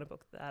 obviously they want to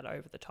book that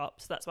over the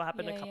top. So that's what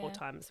happened a couple of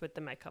times with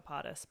the makeup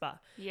artist. But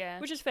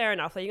which is fair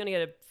enough. Like you're going to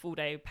get a full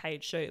day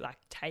paid shoot, like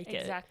take it.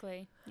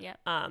 Exactly. Yeah.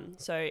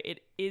 So it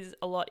is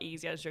a lot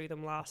easier to do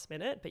them last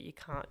minute, but you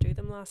can't do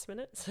them last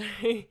minute. So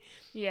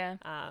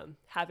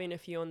having a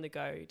few on the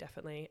go,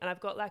 definitely. And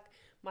I've got like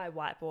my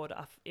whiteboard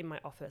in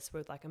my office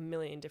with like a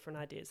million different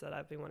ideas that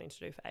I've been wanting to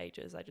do for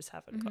ages. I just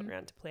haven't gotten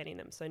around to planning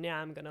them. So now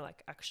I'm going to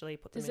like actually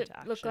put them into action.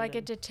 Does it look like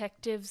a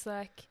detective's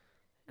like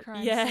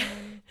crime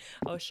scene?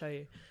 I'll show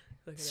you.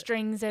 Look at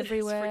strings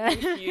everywhere.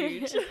 It's freaking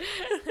huge.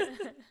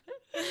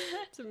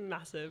 It's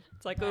massive.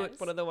 It's like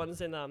one of the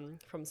ones in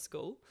from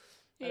school.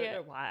 I don't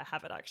know why I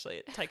have it actually.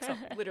 It takes up,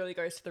 literally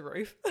goes to the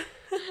roof.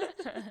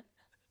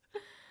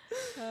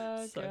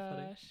 Oh so gosh.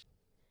 Funny.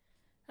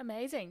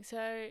 Amazing.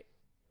 So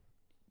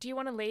do you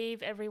want to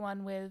leave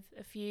everyone with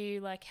a few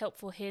like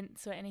helpful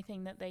hints or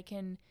anything that they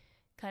can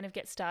kind of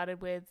get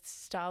started with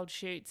styled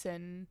shoots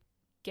and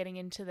getting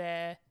into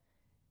their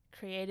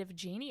creative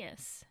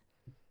genius?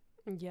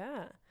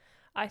 Yeah,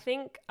 I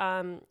think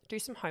do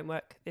some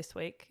homework this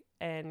week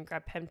and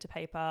grab pen to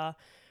paper,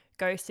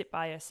 go sit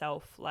by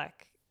yourself,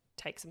 like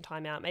take some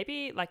time out.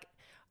 Maybe like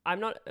I'm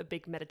not a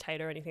big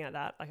meditator or anything like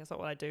that, like that's not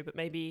what I do, but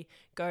maybe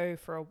go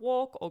for a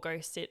walk or go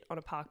sit on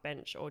a park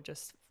bench or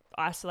just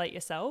isolate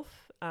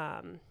yourself,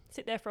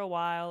 sit there for a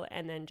while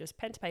and then just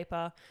pen to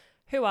paper.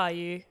 Who are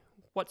you?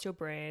 What's your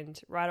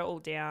brand? Write it all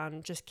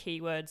down. Just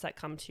keywords that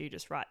come to you.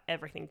 Just write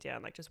everything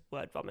down, like just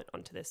word vomit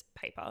onto this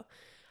paper.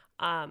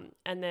 And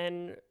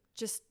then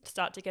just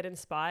start to get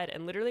inspired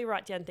and literally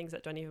write down things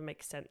that don't even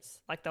make sense.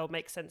 Like they'll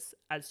make sense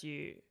as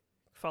you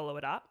follow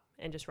it up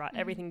and just write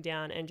everything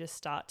down and just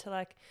start to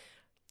like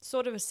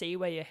sort of see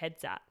where your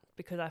head's at,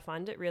 because I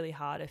find it really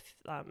hard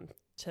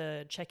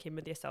to check in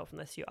with yourself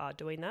unless you are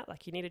doing that.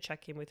 Like you need to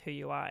check in with who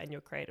you are and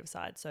your creative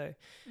side. So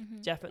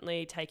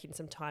definitely taking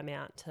some time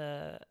out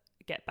to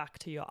get back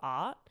to your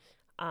art,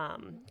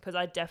 because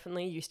I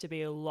definitely used to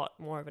be a lot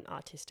more of an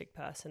artistic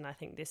person. I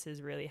think this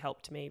has really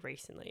helped me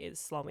recently, is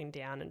slowing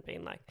down and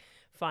being like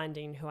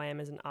finding who I am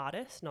as an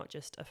artist, not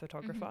just a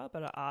photographer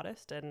but an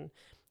artist, and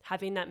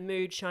having that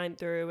mood shine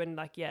through and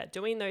like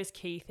doing those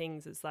key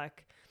things is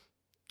like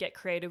get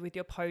creative with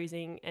your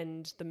posing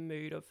and the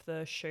mood of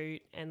the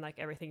shoot and like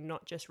everything,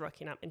 not just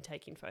rocking up and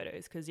taking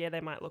photos, because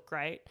they might look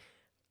great,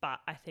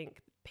 but I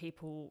think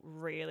people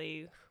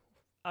really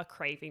are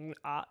craving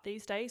art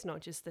these days, not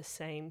just the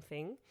same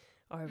thing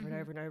over and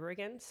over and over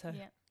again. So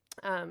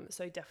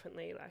so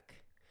definitely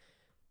like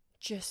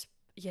just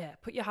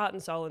put your heart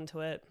and soul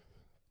into it.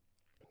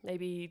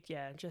 Maybe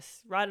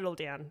just write it all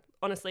down.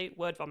 Honestly,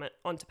 word vomit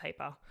onto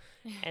paper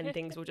and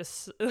things will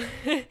just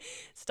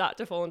start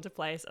to fall into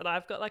place. And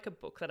I've got like a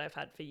book that I've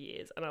had for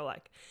years and I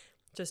like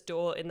just do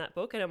all in that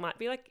book, and it might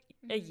be like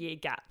a year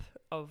gap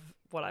of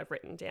what I've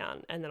written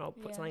down, and then I'll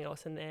put something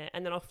else in there,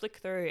 and then I'll flick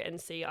through and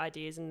see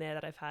ideas in there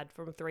that I've had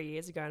from 3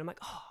 years ago, and I'm like,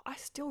 oh, I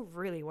still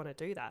really want to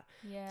do that.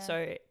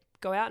 So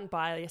go out and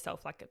buy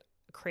yourself like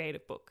a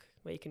creative book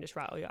where you can just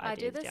write all your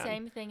ideas down. I do the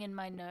same thing in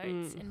my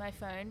notes in my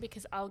phone,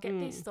 because I'll get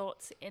these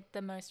thoughts at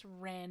the most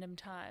random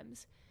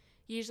times.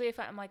 Usually if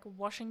I'm like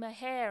washing my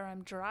hair,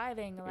 I'm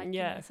driving, or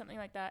like something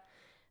like that.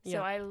 So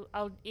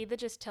I'll either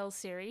just tell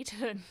Siri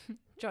to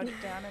jot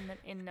it down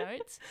in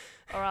notes,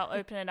 or I'll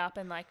open it up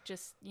and like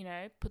just,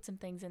 put some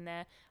things in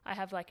there. I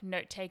have like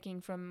note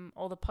taking from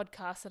all the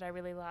podcasts that I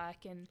really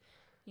like, and,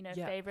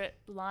 favorite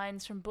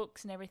lines from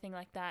books and everything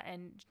like that,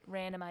 and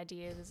random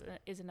ideas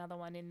is another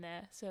one in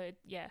there. So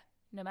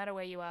no matter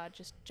where you are,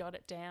 just jot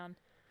it down.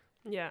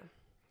 Yeah.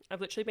 I've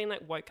literally been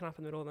like woken up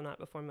in the middle of the night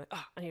before. I'm like,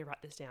 oh, I need to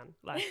write this down.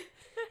 Like,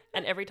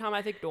 And every time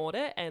I've ignored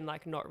it and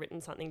like not written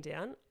something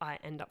down, I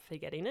end up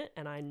forgetting it.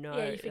 And I know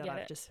that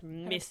I've just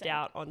missed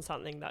out on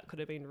something that could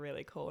have been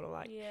really cool. And I'm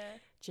like,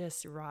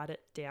 just write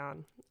it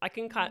down. I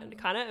can kind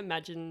of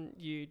imagine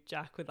you,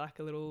 Jack, with like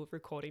a little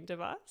recording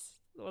device.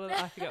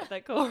 I forget what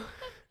they're called.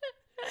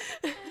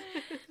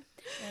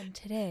 And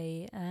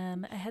today,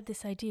 I had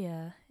this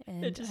idea,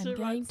 and I'm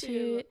going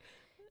to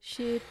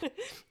shoot.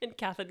 And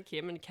Kath and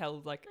Kim and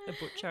Kel's like a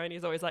butcher, and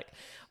he's always like,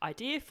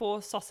 idea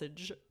for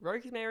sausage,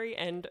 rosemary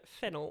and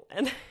fennel,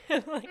 and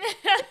like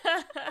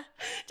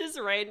just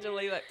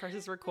randomly like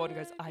presses record and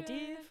goes,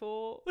 idea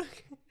for.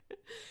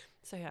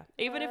 So yeah,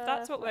 even if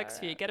that's what works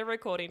for you, get a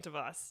recording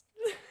device.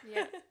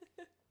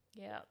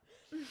 Yeah.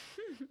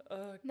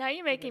 Now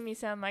you're making me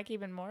sound like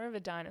even more of a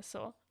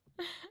dinosaur.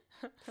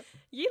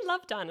 You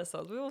love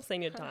dinosaurs. We've all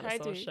seen your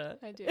dinosaur shirt.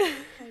 I do.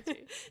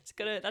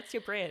 That's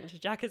your brand.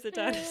 Jack is a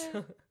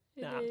dinosaur.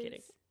 I'm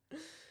kidding.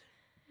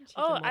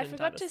 I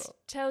forgot to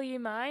tell you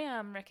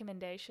my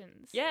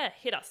recommendations. Yeah,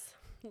 hit us.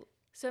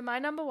 So my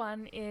number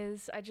one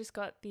is I just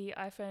got the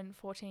iPhone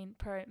 14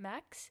 Pro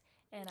Max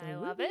and I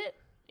love it.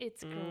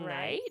 It's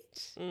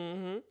great.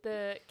 Mm-hmm.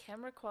 The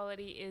camera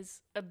quality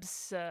is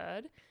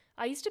absurd.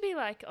 I used to be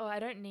like, I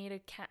don't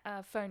need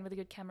a phone with a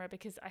good camera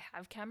because I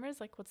have cameras.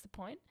 Like, what's the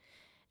point?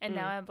 And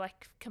now I'm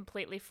like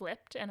completely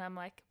flipped and I'm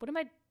like, what am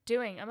I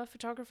doing? I'm a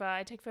photographer.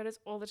 I take photos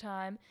all the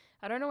time.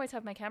 I don't always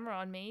have my camera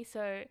on me.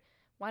 So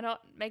why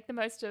not make the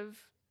most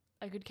of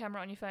a good camera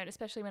on your phone,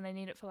 especially when I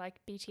need it for like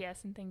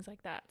BTS and things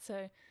like that.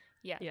 So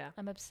yeah.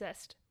 I'm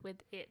obsessed with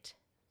it.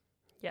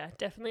 Yeah,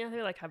 definitely. I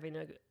feel like having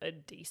a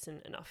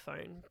decent enough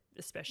phone,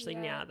 especially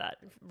now that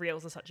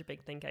reels are such a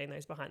big thing, getting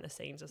those behind the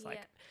scenes is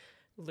like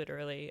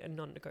literally a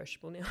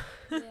non-negotiable now.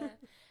 Yeah.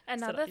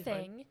 Another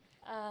thing,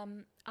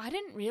 I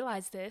didn't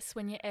realize this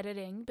when you're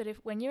editing, but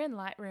when you're in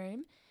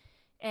Lightroom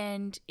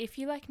and if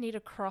you like need to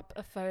crop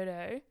a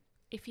photo,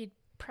 if you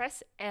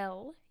press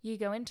L, you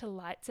go into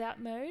lights out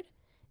mode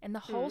and the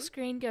whole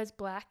screen goes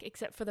black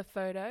except for the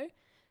photo.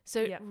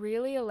 So it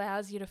really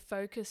allows you to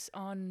focus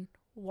on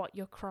what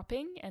you're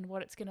cropping and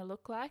what it's going to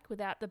look like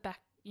without the back,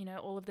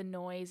 all of the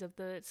noise of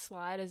the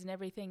sliders and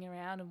everything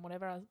around and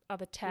whatever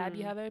other tab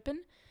you have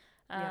open.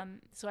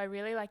 So I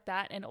really like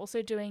that. And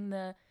also doing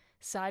the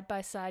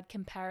side-by-side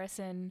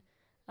comparison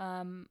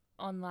on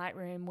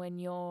Lightroom when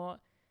you're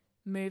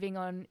moving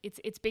on.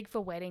 It's big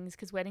for weddings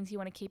because weddings you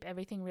want to keep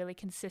everything really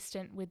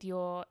consistent with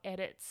your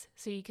edits.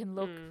 So you can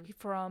look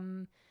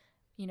from,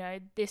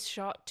 this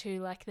shot to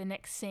like the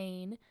next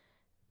scene.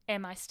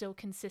 Am I still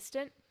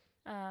consistent?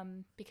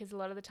 Because a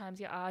lot of the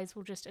times your eyes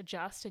will just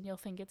adjust and you'll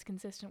think it's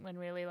consistent when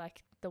really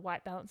like the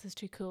white balance is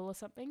too cool or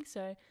something.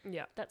 So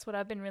that's what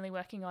I've been really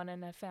working on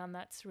and I found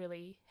that's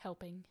really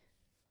helping.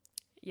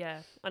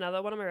 Yeah.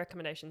 Another one of my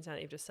recommendations now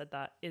that you've just said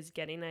that is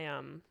getting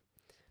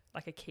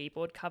a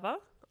keyboard cover.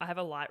 I have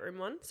a Lightroom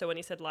one. So when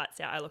you said lights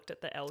out, I looked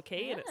at the L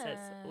key and it says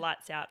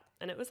lights out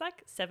and it was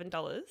like $7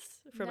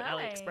 from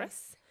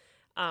AliExpress.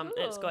 Cool. And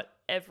it's got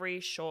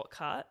every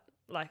shortcut.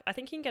 Like I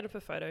think you can get it for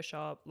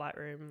Photoshop,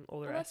 Lightroom, all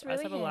the rest. Really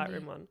I just have a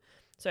Lightroom one.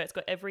 So it's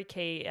got every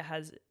key. It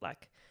has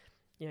like,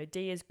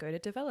 D is go to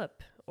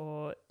develop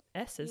or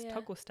S is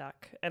toggle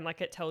stack. And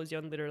like it tells you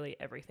on literally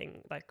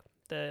everything, like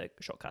the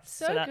shortcuts.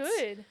 So that's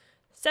good.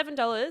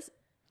 $7.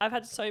 I've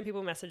had so many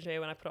people message me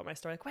when I put up my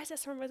story, like, where's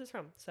this from?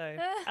 So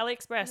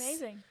AliExpress.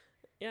 Amazing.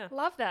 Yeah.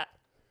 Love that.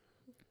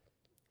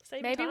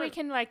 Maybe we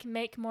can like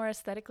make more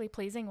aesthetically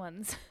pleasing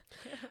ones.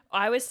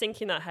 I was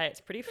thinking that, hey, it's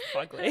pretty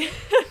fugly.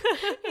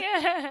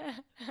 Yeah.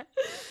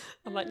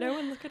 I'm like, no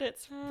one look at it.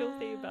 It's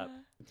filthy, but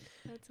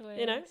that's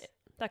hilarious.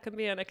 That could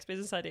be our next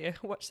business idea.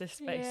 Watch this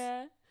space.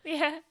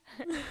 Yeah.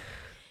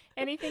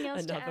 Anything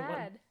else to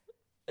add?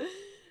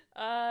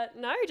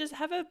 No, just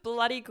have a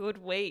bloody good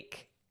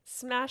week.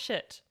 Smash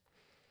it.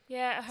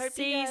 Yeah, I hope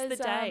you guys the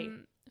day.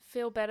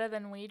 Feel better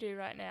than we do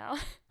right now.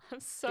 I'm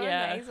so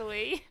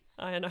nasally.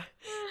 I know.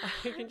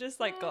 I can just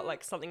got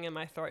like something in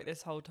my throat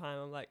this whole time.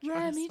 I'm like,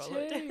 me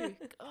too.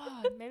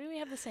 God, maybe we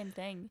have the same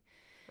thing.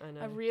 I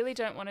know. I really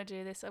don't want to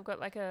do this. I've got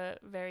like a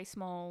very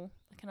small,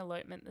 like an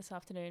elopement this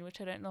afternoon,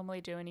 which I don't normally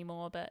do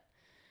anymore. But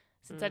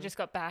since I just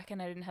got back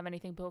and I didn't have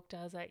anything booked,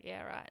 I was like,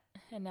 yeah, right.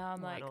 And now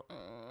I'm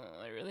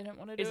I really don't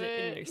want to do it. Is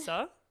it in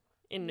Noosa?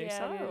 In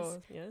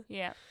Noosa?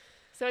 Yeah.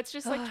 So it's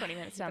just like 20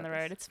 minutes down the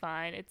road. It's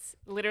fine. It's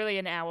literally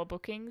an hour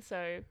booking,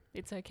 so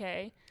it's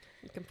okay.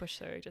 You can push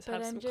through. Just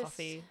have some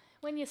coffee.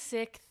 When you're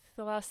sick,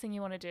 the last thing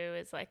you want to do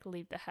is like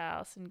leave the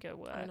house and go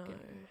work.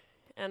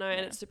 I know,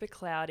 and it's super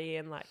cloudy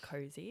and like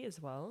cozy as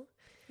well.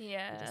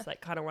 Yeah. You just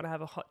like kind of want to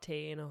have a hot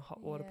tea and a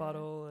hot water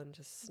bottle and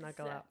just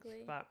snuggle up.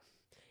 But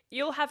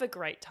you'll have a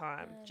great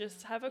time.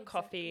 Just have a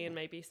coffee and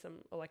maybe some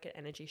or like an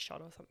energy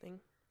shot or something.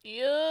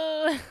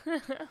 Yeah.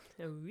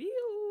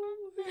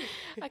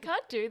 I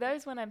can't do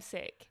those when I'm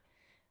sick.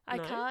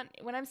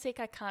 When I'm sick,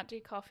 I can't do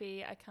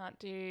coffee. I can't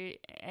do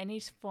any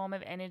form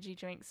of energy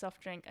drink,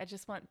 soft drink. I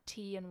just want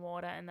tea and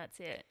water and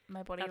that's it.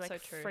 My body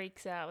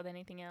freaks out with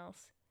anything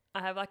else. I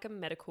have like a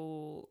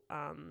medical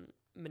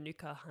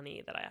Manuka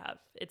honey that I have.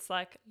 It's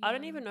like, I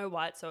don't even know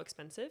why it's so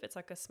expensive. It's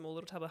like a small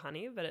little tub of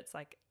honey, but it's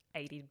like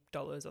 $80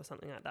 or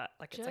something like that.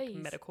 Like, Jeez. It's like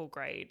medical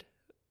grade.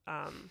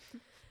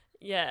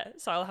 Yeah,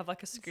 so I'll have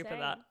like a scoop of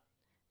that.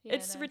 Yeah,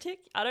 it's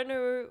ridiculous. I don't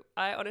know.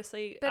 I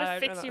honestly, better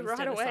fix you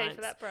right away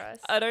for that price.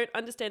 I don't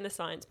understand the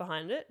science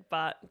behind it,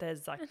 but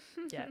there's like,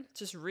 yeah,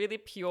 just really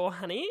pure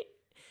honey.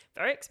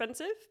 Very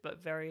expensive,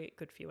 but very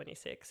good for you when you're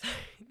sick. So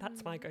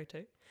that's my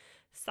go-to.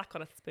 Suck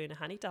on a spoon of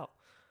honey, doll.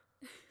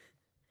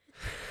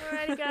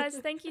 Alrighty, guys.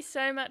 Thank you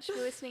so much for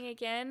listening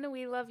again.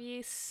 We love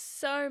you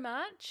so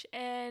much,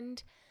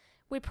 and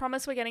we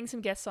promise we're getting some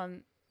guests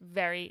on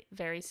very,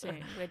 very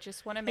soon. We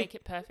just want to make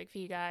it perfect for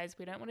you guys.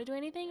 We don't want to do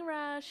anything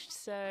rushed,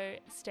 so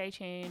stay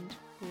tuned.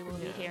 We will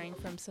be hearing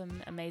from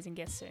some amazing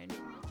guests soon.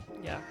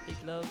 Yeah, big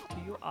love to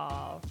you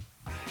all.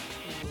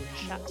 We will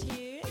chat to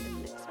you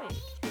next week.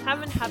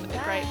 Have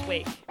a great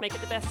week. Make it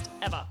the best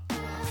ever.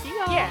 See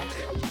you all. Yeah,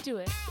 do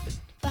it.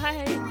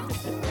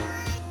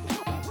 Bye.